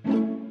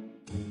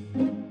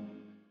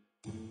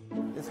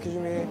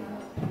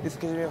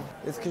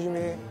 Excuse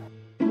me.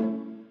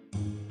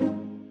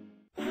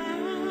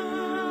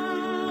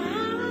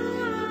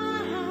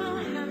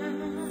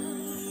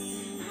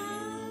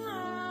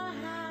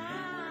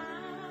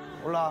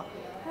 Hola.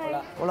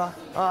 Hola.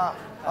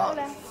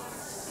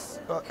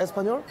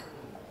 ¿Español?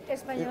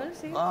 Español,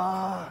 sí.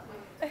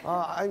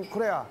 I'm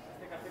Korea.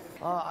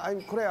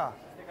 I'm Korea.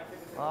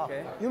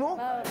 Okay. You know?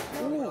 I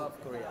love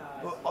Korea.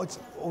 It's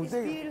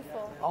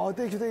beautiful.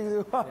 Thank you. Thank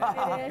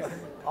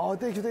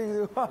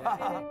you.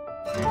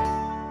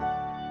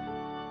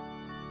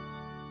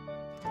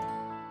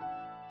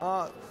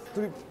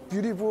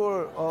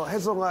 Beautiful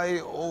handsome guy.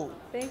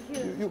 Thank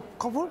you. You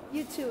couple?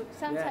 You too.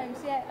 Sometimes,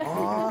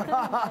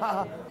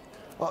 yeah.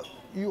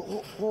 You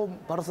home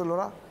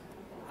Barcelona?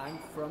 I'm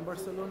from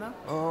Barcelona.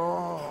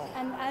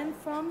 And I'm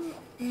from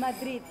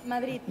Madrid.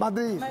 Madrid.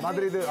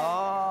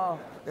 Yeah.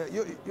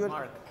 You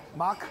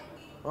Mark?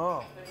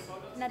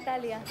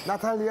 Natalia.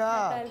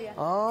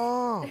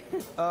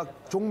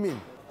 Jongmin.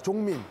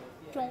 Jongmin?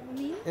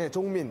 예,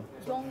 Jongmin.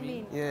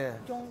 Jongmin. 예.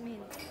 Jongmin.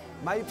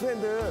 My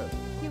friend.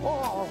 He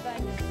was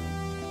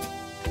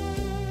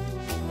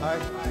Hi.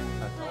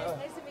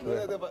 Nice to meet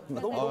you.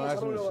 너무 잘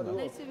어울려가지고.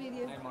 Nice to meet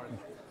you.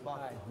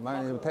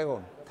 My name is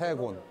태곤.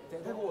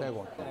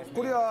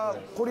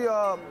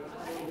 Korea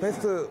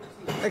best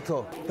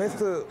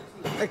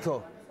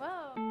actor.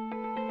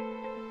 Wow.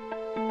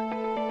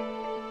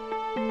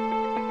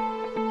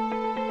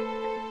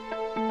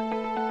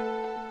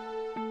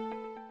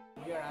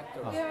 You're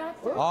actor. You're an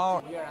actor?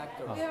 아, You're an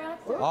actor?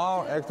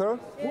 아, actor?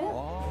 Yeah.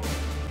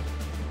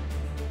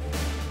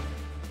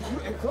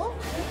 actor?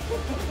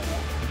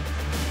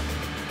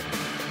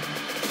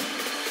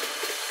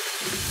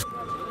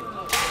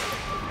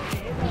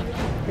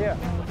 Here.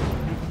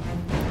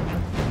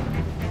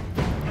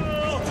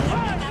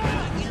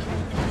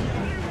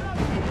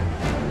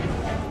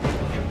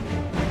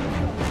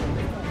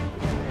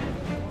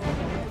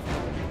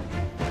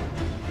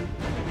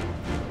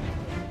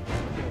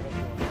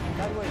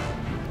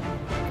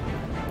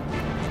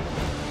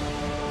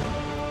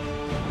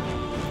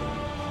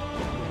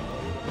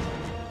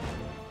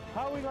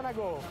 How are we gonna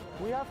go?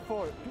 We have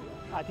four.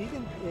 A ti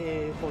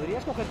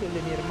podrías cogerte el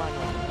de mi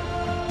hermano.